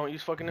 That's why I don't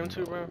use fucking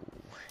M2, bro.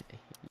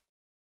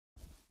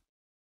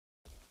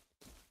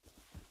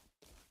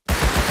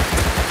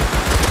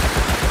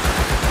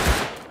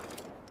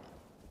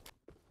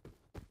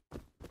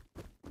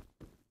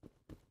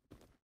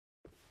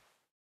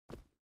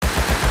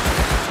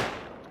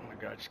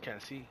 I just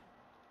can't see.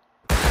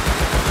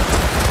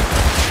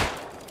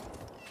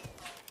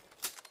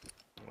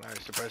 I'm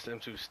surprised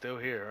M2's still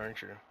here,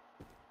 aren't you?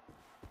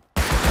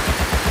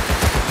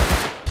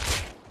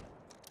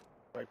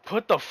 Like,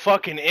 put the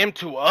fucking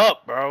M2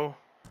 up, bro.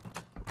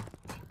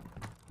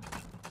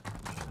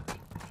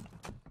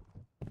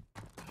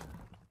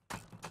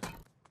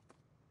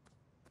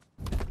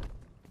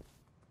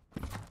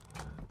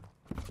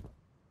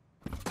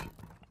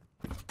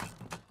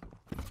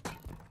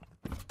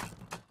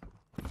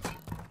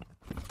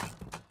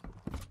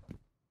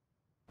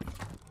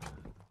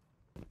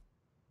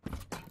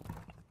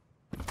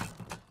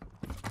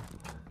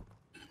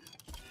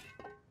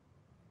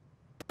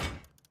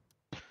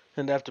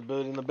 And after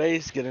building the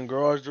base, getting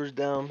garage doors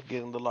down,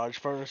 getting the large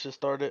furnaces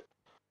started,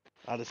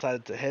 I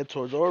decided to head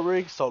towards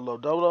Orrig, solo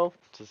dolo,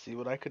 to see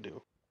what I could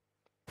do.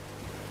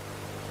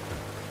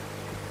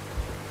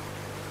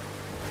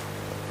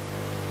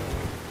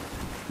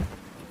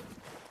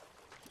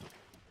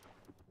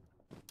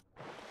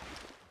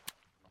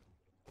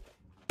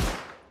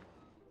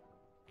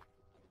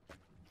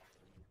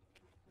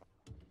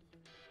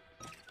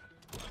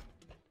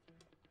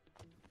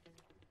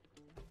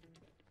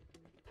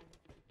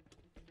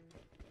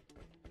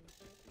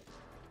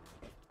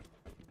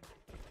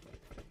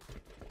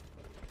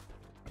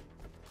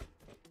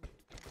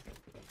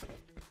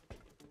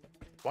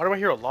 Why do I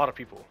hear a lot of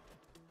people?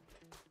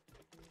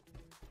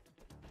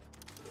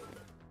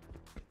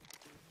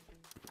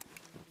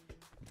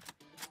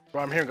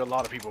 Bro, I'm hearing a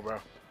lot of people, bro.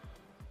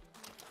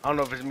 I don't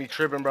know if it's me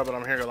tripping, bro, but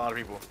I'm hearing a lot of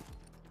people.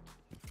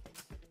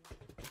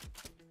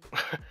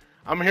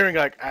 I'm hearing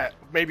like at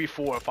maybe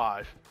 4 or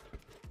 5.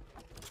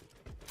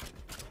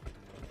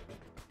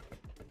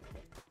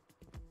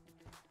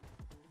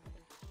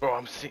 Bro,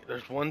 I'm seeing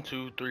there's 1,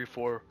 2, 3,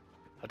 4.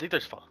 I think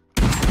there's 5.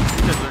 I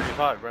think there's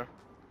 35, bro.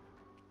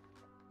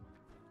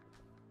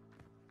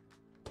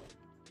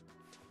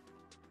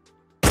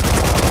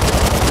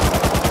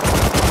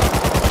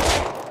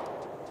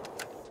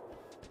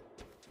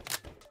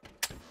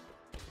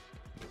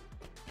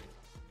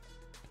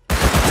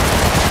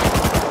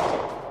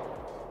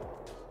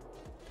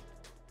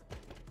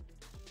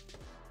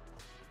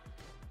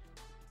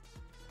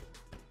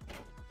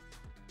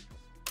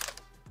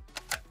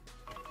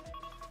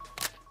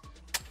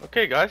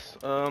 Okay, guys.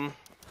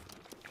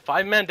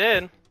 5 men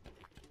dead.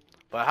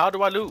 But how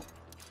do I loot?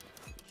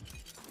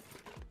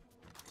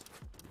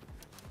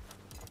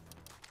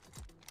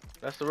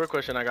 That's the real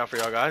question I got for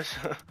y'all guys.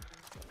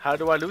 How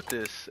do I loot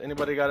this?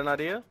 Anybody got an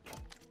idea?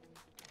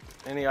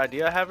 Any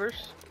idea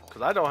havers?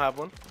 Cause I don't have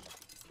one.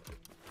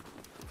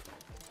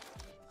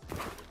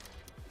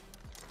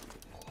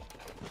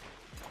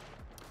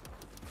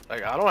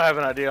 Like I don't have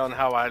an idea on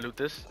how I loot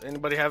this.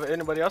 Anybody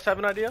else have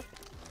an idea?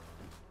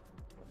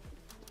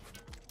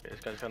 Okay, this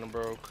guy's kinda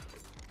broke.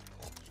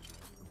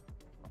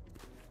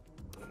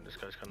 And this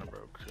guy's kinda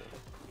broke too.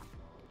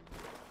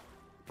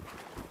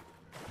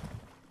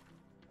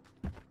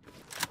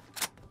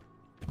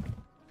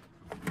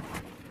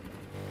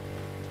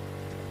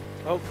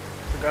 Oh,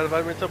 forgot to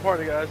invite me to the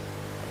party, guys.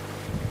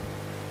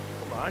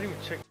 Come on, I didn't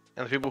even check.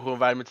 And the people who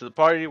invited me to the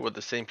party were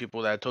the same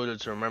people that I told you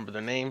to remember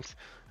their names.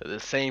 They're the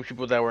same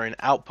people that were in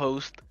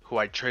Outpost, who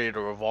I traded a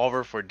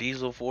revolver for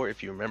diesel for,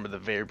 if you remember the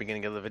very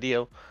beginning of the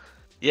video.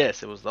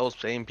 Yes, it was those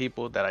same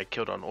people that I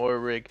killed on Oil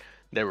Rig.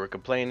 They were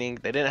complaining.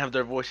 They didn't have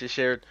their voices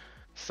shared.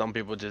 Some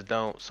people just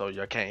don't, so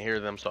y'all can't hear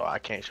them, so I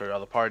can't show y'all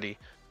the party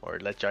or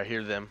let y'all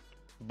hear them.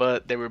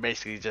 But they were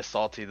basically just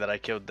salty that I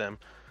killed them,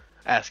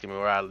 asking me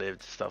where I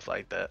lived, stuff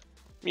like that.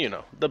 You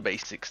know, the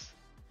basics.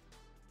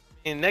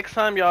 And next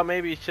time, y'all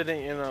maybe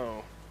shouldn't, you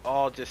know,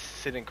 all just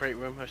sit in crate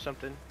room or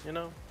something, you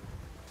know?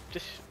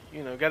 Just,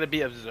 you know, gotta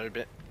be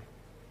observant.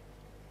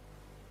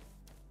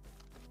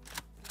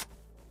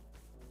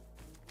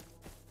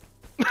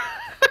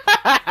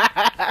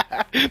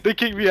 They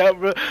kicked me out,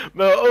 bro.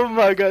 No, oh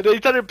my god, they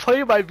started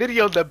playing my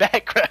video in the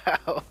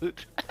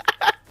background.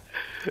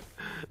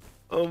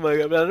 Oh my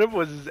god, man, them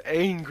boys is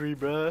angry,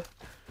 bro.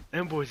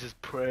 Them boys is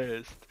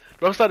pressed.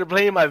 Bro started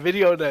playing my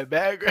video in the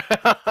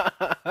background.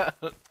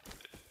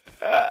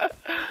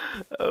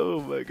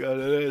 Oh my god,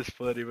 that's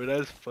funny, bro.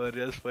 That's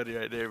funny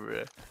right there,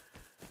 bro.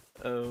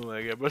 Oh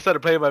my god, bro started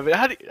playing my video.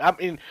 I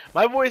mean,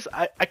 my voice,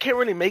 I can't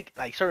really make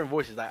like certain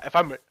voices. Like if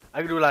I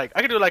could do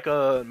like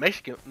a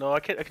Mexican. No, I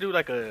can't. I could do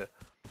like a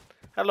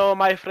hello,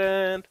 my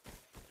friend.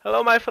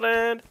 Hello, my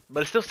friend.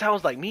 But it still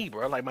sounds like me,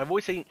 bro. Like my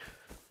voice ain't.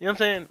 You know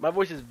what I'm saying? My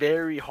voice is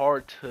very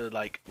hard to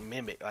like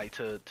mimic, like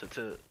to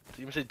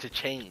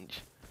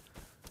change.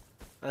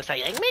 It's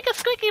like I make a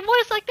squeaky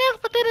voice like this,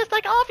 but then it's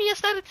like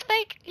obvious that it's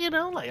fake, you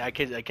know? Like I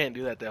can't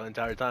do that the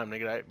entire time,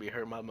 nigga. I'd be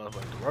hurting my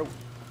motherfucking throat.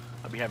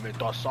 I'd be having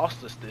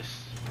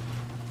this.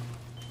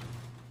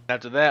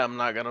 After that, I'm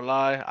not gonna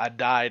lie, I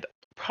died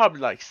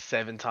probably like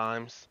 7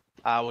 times.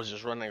 I was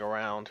just running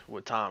around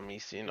with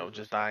Tommy's, you know,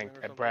 just dying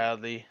at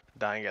Bradley,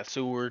 dying at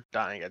Seward,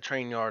 dying at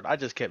Train Yard. I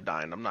just kept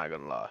dying, I'm not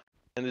gonna lie.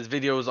 And this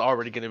video is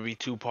already gonna be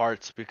 2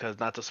 parts because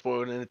not to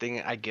spoil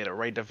anything, I get a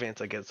raid defense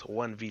against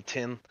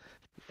 1v10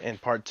 in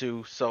part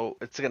 2, so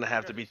it's gonna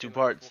have to be 2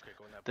 parts.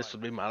 This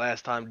would be my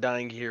last time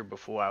dying here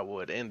before I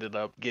would ended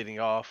up getting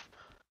off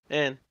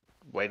and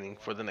waiting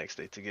for the next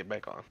day to get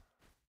back on.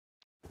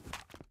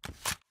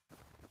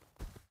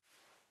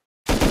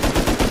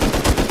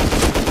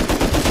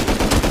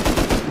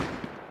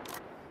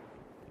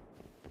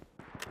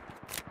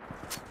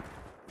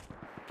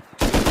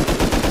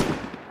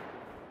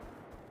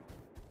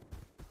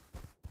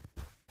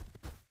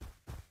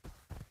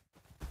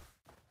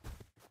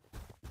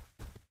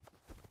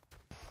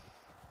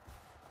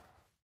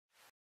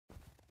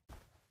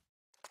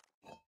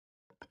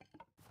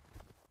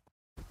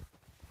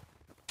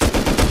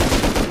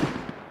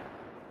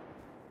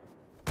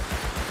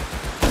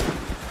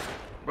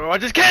 Bro, I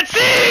just can't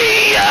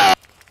see! I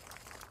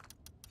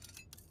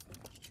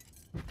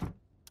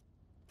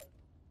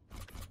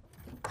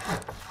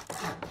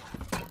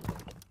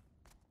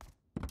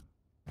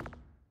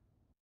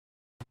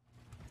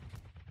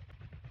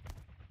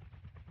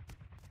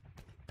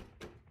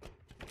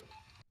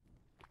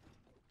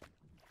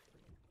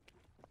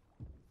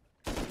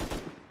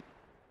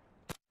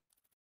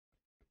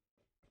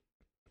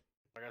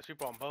got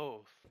people on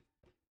both.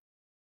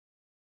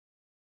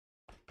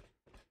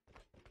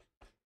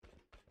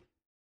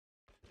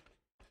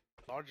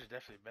 Large is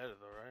definitely better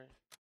though, right?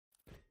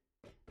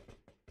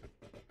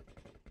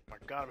 My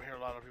god, I'm hearing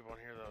a lot of people in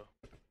here though.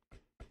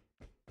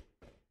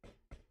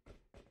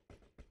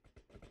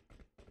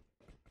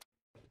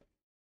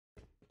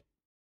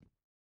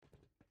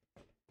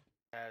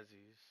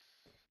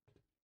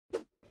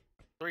 Hazzies.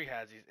 3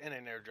 Hazzies and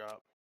an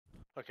airdrop.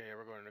 Okay, yeah,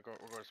 we're going to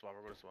swap.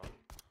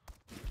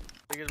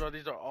 Thing is, bro,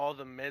 these are all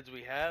the meds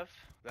we have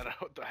that I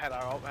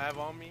have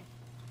on me.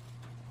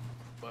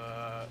 But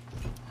I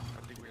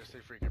think we just stay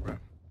freaking, bro.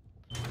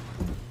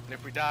 And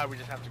if we die, we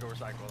just have to go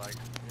recycle, like, you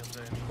know what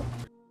I'm saying?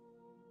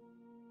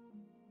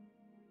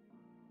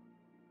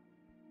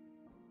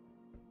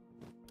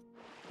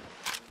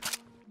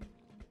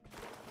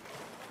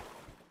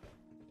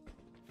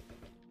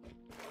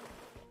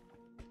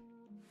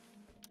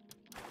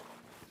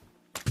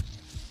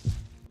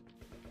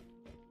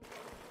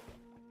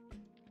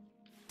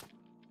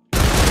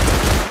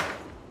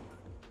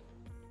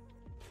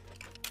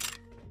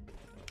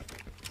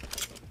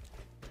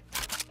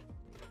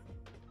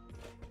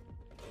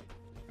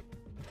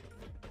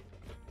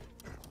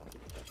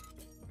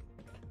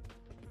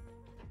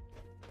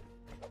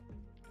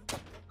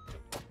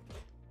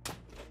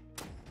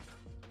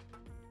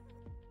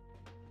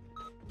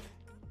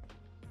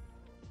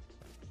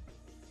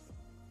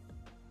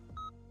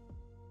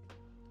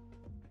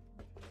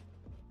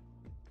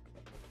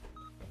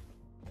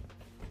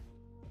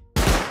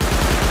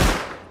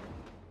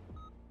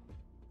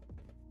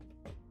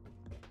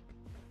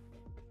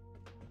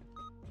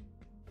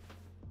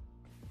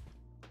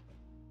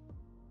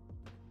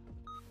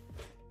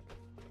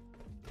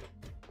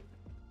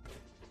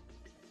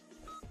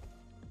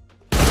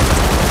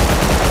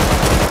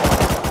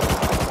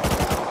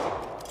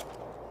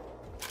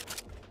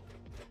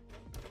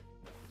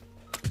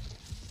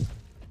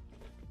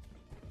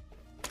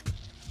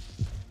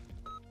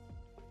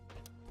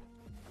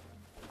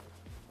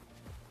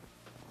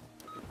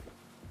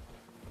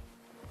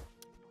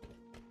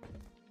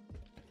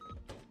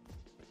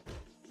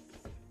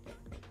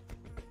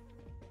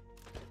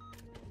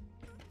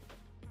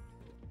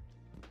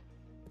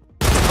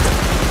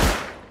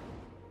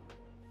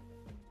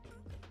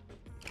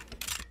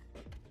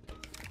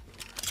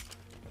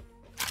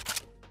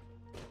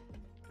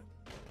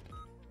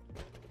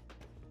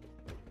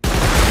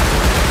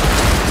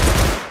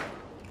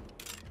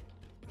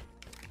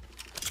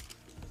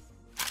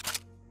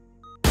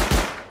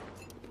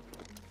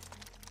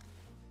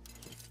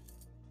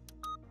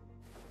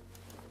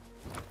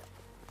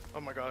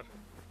 my god.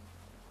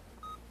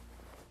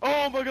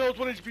 Oh my god,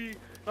 1 HP.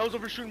 I was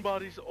over shooting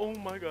bodies. Oh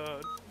my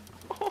god.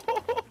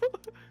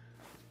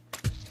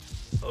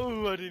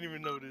 Oh, I didn't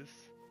even notice.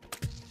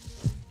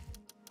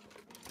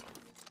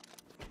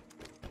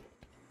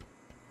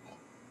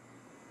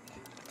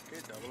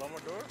 Okay, double on my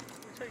door. Let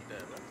me take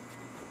that, man.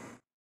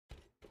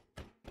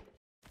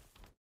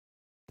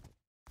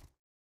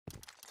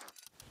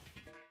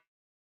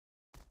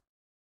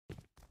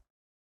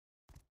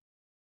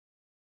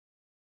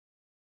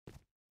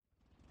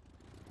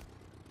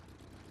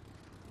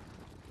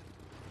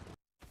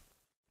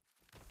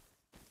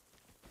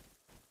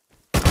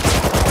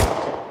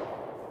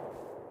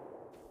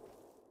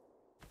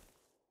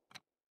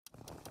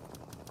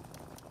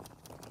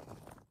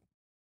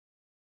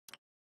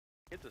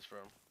 Get this from?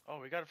 Oh,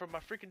 we got it from my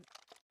freaking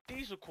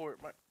diesel court,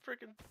 my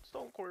freaking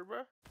stone court,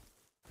 bruh.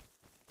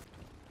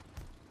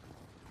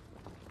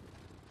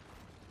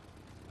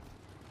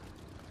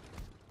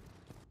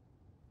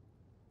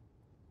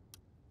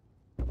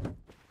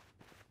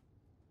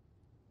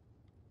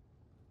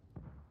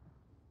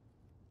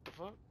 The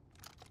fuck?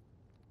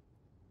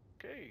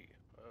 Okay,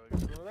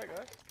 get rid of that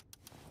guy.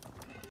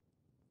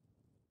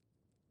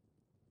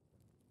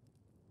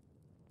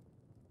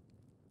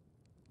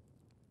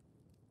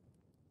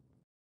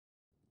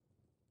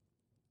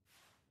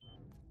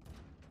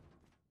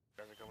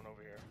 Guys are coming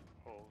over here.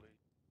 Holy.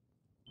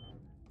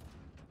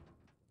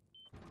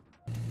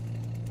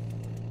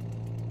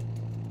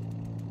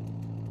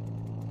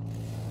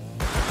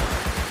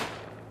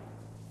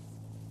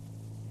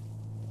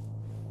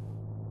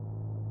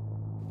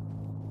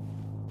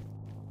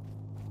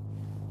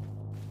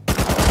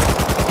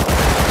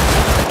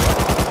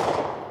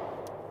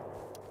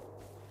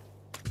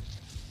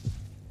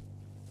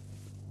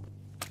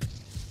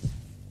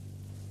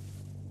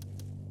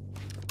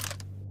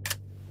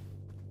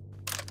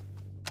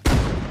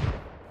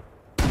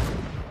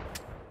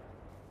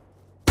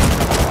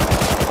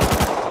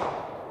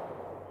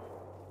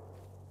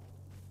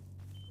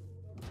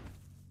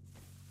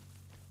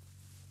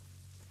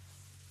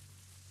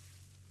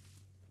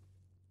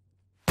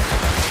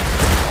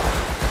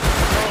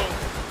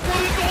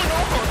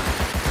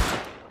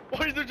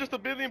 Why is there just a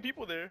billion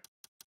people there?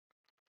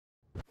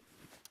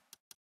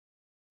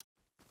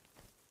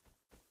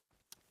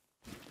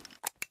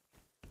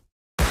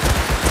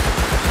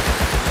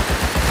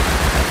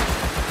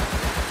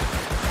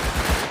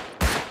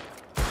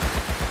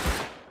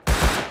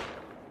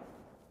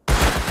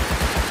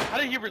 How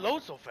did he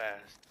reload so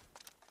fast?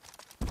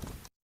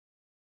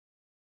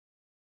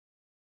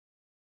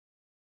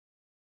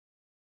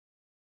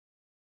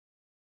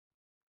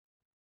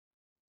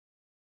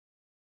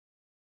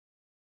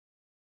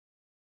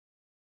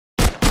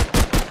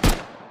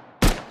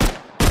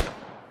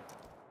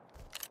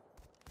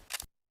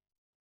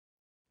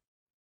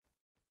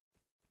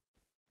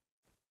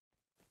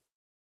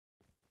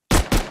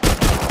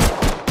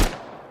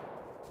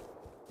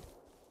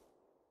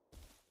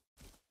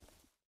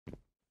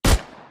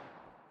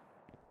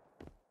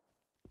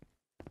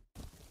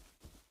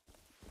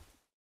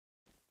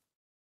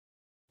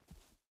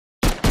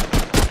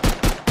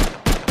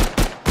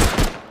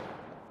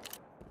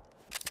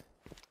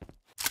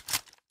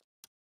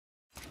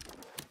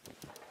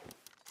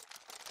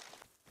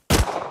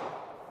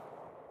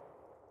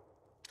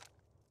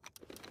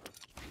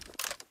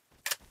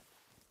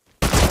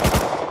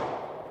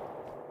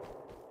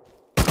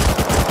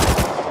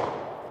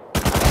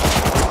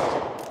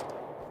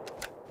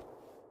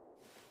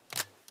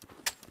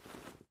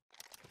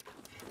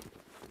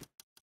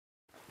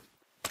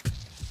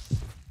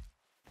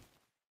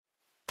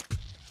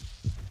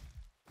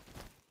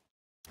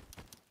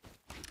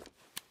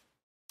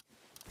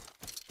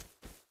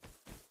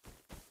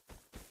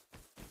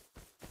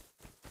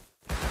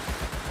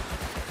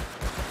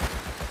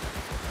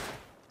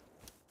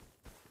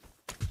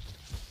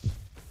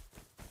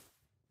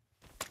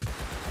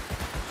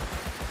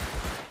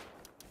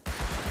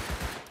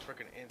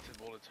 Freaking instant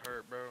bullets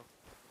hurt, bro.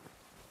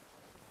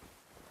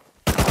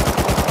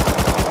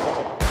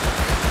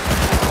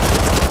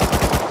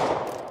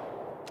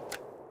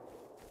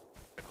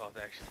 I caught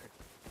the action.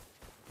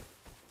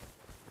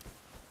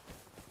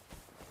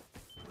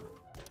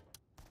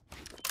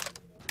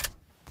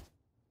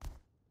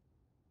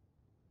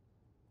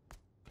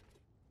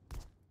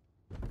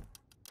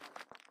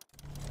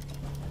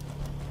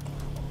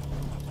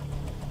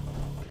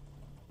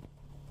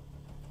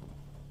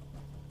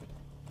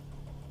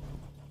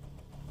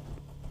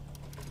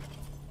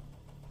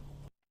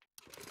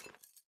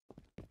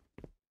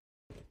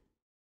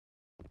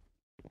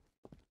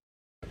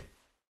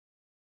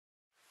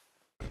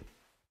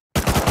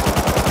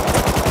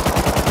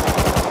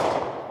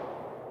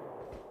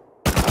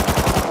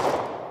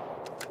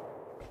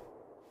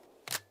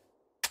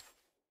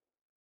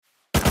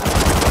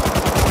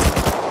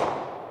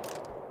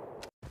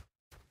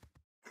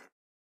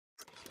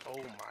 Oh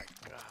my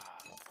god.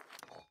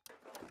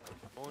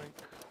 Yoink.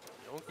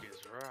 Yoink is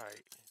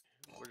right.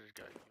 What just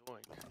got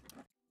yoinked?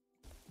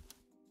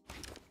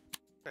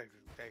 That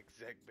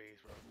exact base,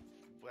 bro.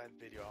 that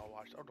video I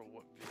watched. I don't know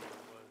what video it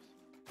was.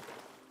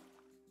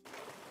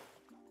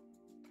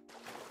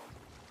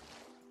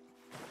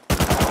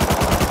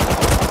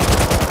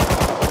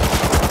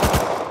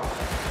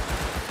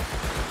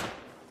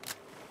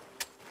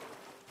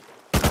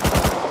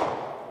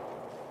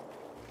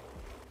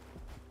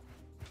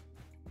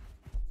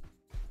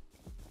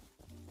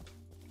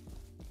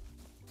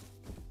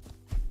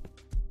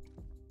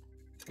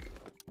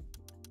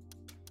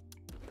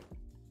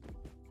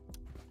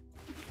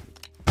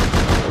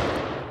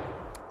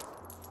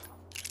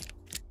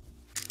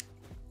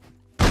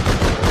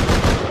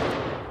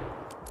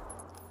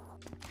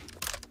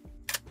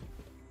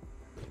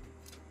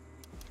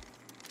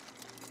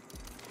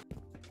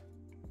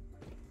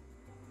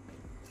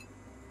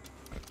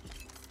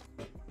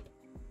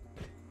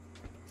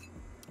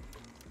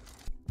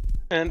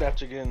 And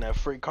after getting that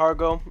free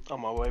cargo,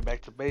 on my way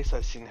back to base, I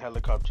seen a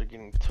helicopter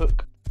getting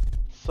took.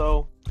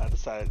 So I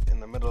decided in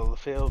the middle of the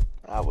field,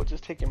 I would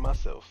just take it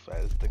myself,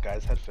 as the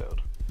guys had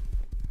failed.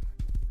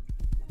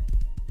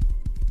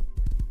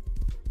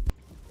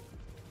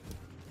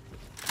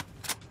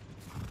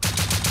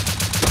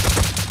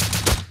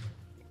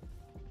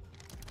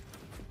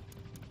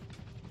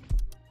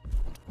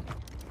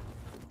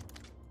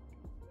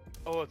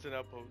 Oh, it's an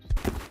outpost.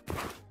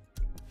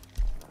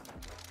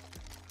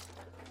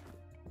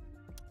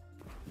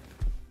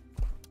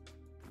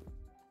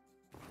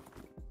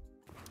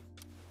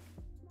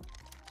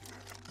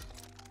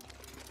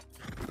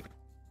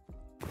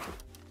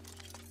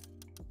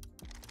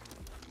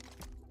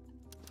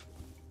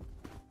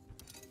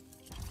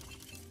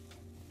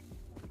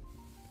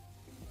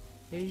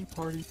 Hey,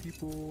 party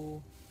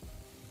people.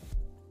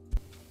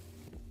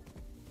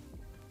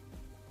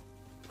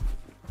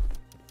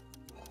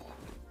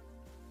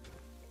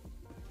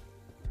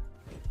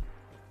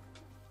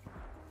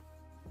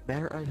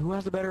 Who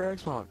has the better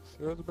Xbox?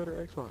 Who has the better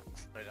Xbox?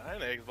 Wait, I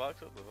had an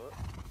Xbox. What the fuck?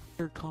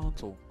 Better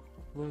console.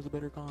 Who has the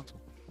better console?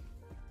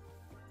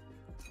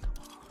 Come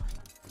on.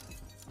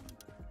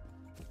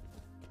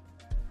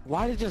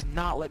 Why did it just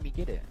not let me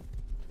get it?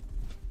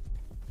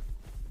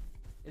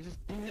 It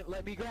just didn't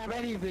let me grab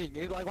anything.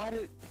 It, like, why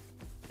did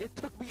it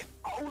took me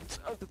out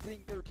of the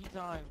thing 13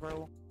 times,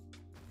 bro.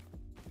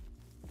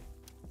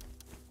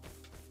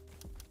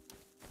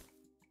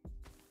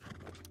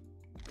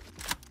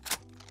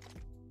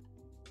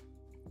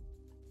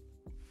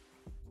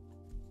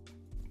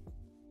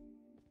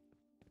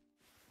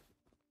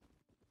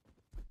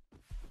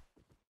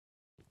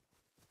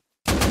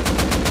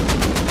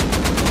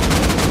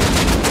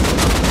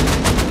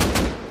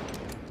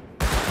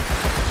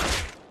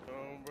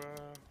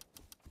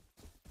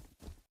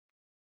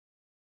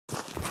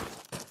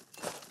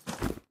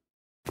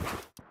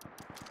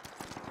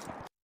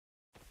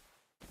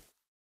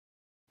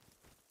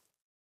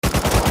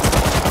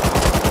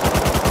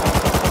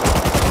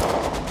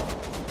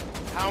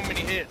 How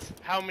many hits?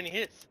 How many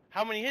hits?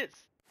 How many hits?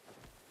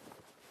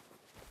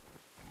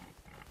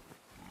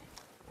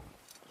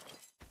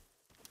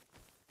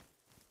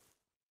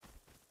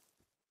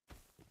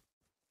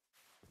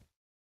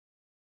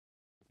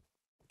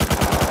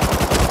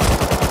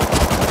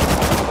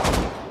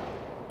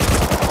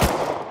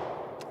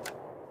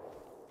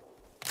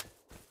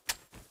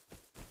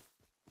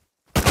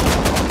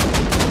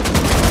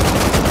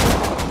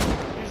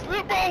 He's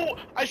little, bro!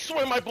 I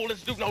swear my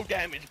bullets do no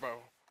damage, bro.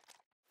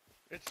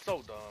 It's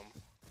so dumb.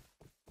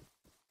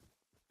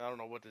 I don't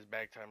know what this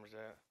back timer's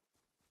at.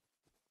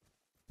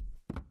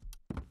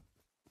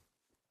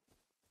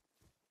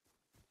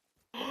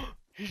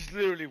 He's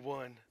literally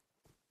one.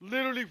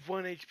 Literally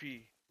 1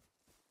 HP.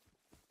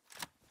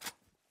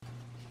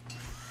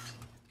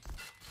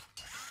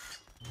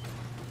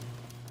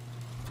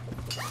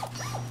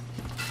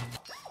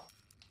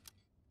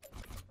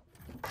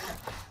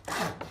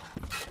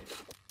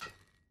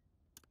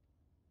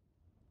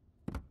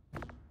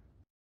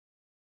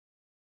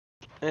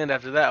 And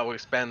after that, I will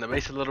expand the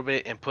base a little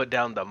bit and put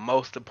down the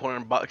most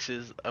important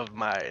boxes of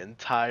my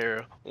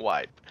entire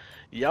wipe.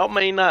 Y'all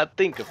may not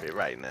think of it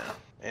right now,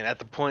 and at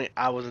the point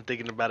I wasn't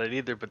thinking about it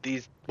either, but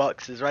these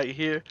boxes right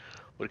here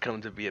would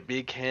come to be a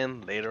big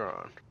hand later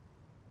on.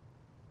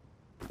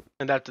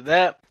 And after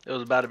that, it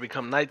was about to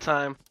become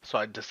nighttime, so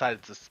I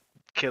decided to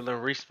kill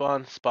and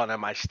respawn, spawn at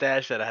my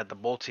stash that I had the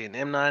bolty and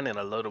M9 and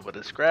a little bit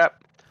of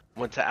scrap.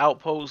 Went to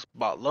Outpost,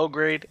 bought low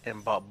grade,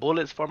 and bought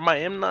bullets for my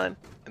M9,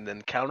 and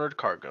then countered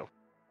cargo.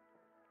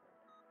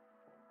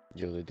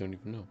 Yo, they don't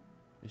even know.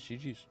 It's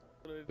GG's.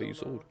 But you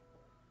sold.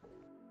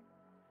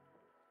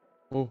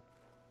 Oh,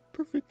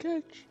 perfect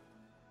catch.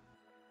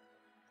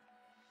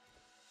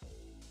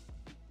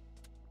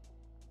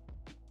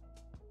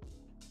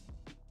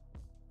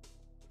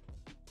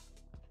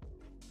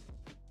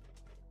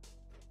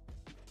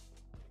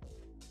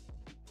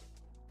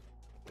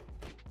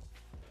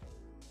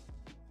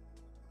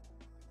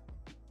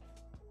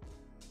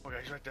 Okay,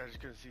 he's right there. I just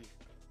couldn't see.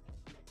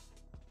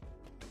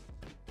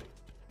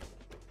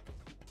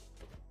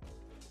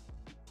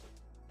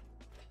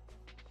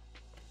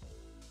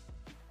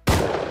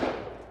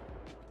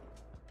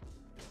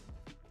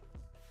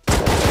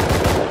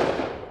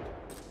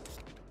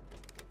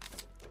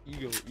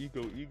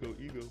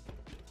 ego.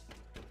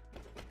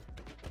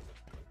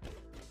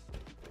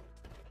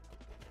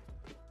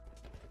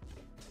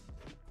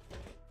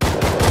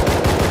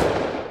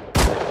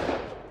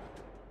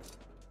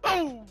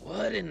 Oh!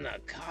 What in the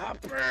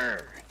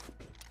copper?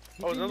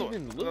 He Oh, didn't another one.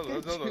 even look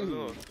Another at one.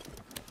 you.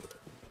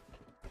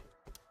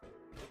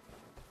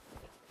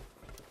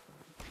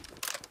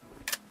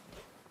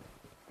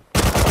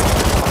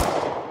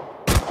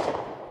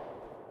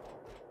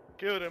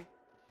 Killed him.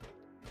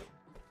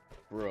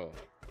 Bro.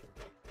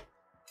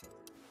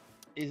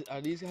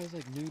 Are these guys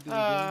like new to the game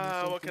or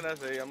something? What can I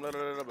say? I'm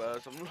literally the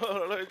best. I'm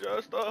literally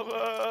just the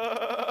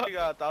best. He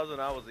got 1,000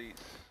 hours each.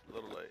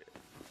 Literally.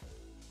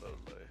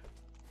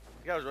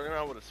 The guy was running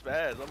around with a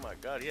spaz. Oh my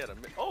god, he had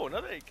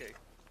another AK.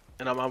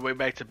 And on my way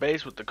back to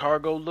base with the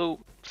cargo loot,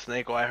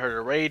 Snako, I heard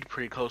a raid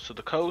pretty close to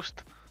the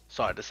coast,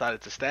 so I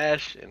decided to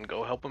stash and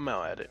go help him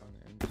out at it.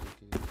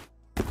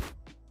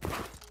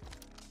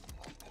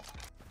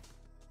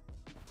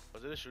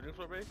 Was it a shooting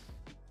floor base?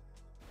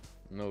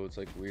 No, it's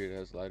like weird. It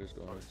has lighters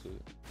going into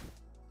it.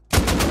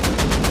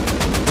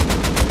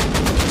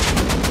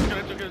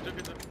 Took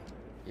it.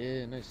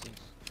 Yeah, nice.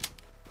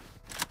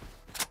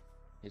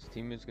 His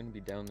teammate's gonna be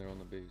down there on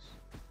the base.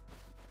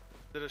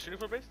 Is it a shooting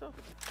floor base though?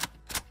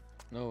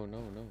 No.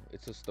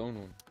 It's a stone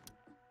one.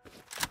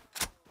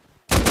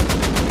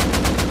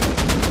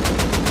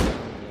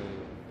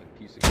 Like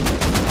piece of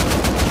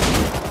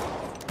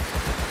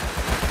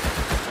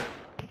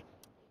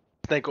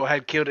Snako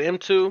had killed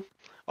M2,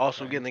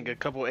 also getting a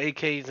couple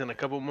AKs and a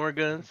couple more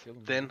guns.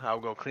 Then I'll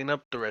go clean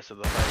up the rest of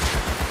the fight.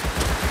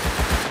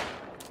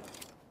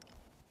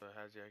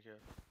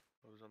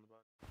 What was on the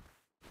box?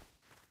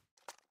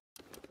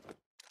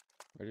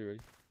 Ready?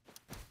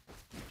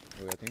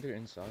 Wait, I think they're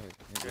inside.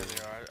 Yeah,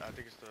 they are. I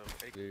think it's the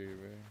AK. They're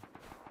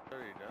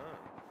Already done.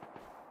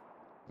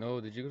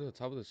 No, did you go to the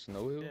top of the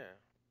snow hill? Yeah.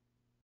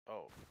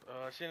 Oh,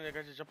 I seen the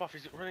guy just jump off.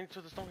 He's running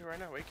to the stone hill right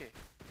now. AK.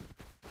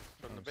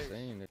 From the base.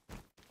 Saying that.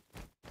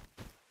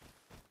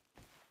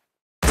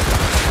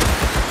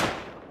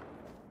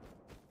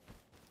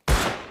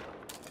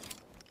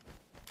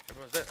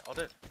 Everyone's dead. All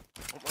dead.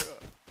 Oh my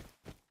god.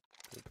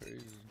 They're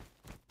crazy.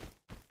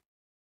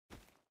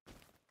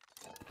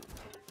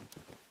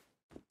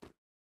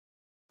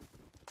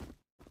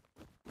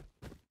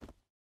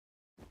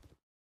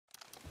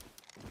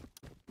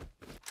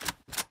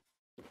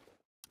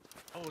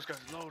 Oh, this guy's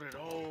loaded.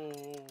 Oh,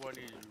 I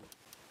need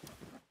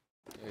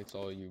you. It's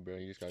all you, bro.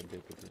 You just gotta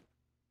dip with it.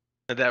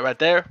 And that right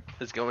there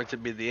is going to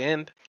be the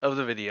end of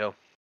the video.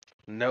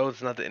 No,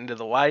 it's not the end of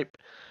the wipe.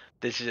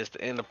 This is just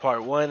the end of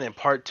part 1, and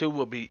part 2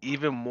 will be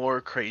even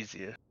more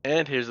crazier.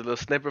 And here's a little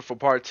snippet for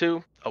part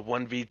 2, a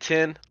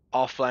 1v10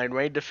 offline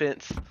raid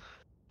defense.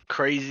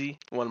 Crazy,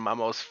 one of my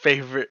most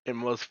favorite and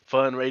most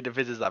fun raid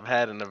defenses I've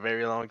had in a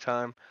very long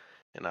time.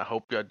 And I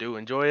hope y'all do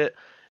enjoy it.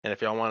 And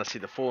if y'all want to see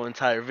the full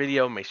entire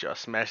video, make sure y'all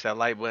smash that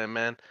like button,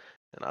 man.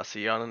 And I'll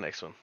see y'all on the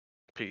next one.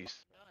 Peace.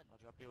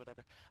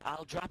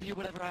 I'll drop you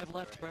whatever I've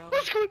left, bro.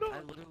 What's going on?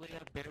 I literally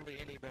have barely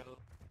any, bro.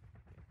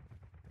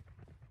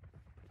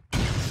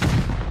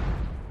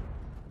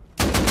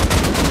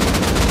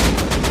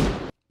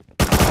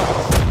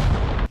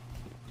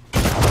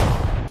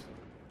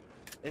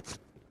 It's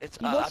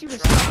He wants you to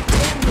trying.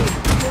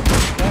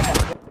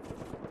 stop.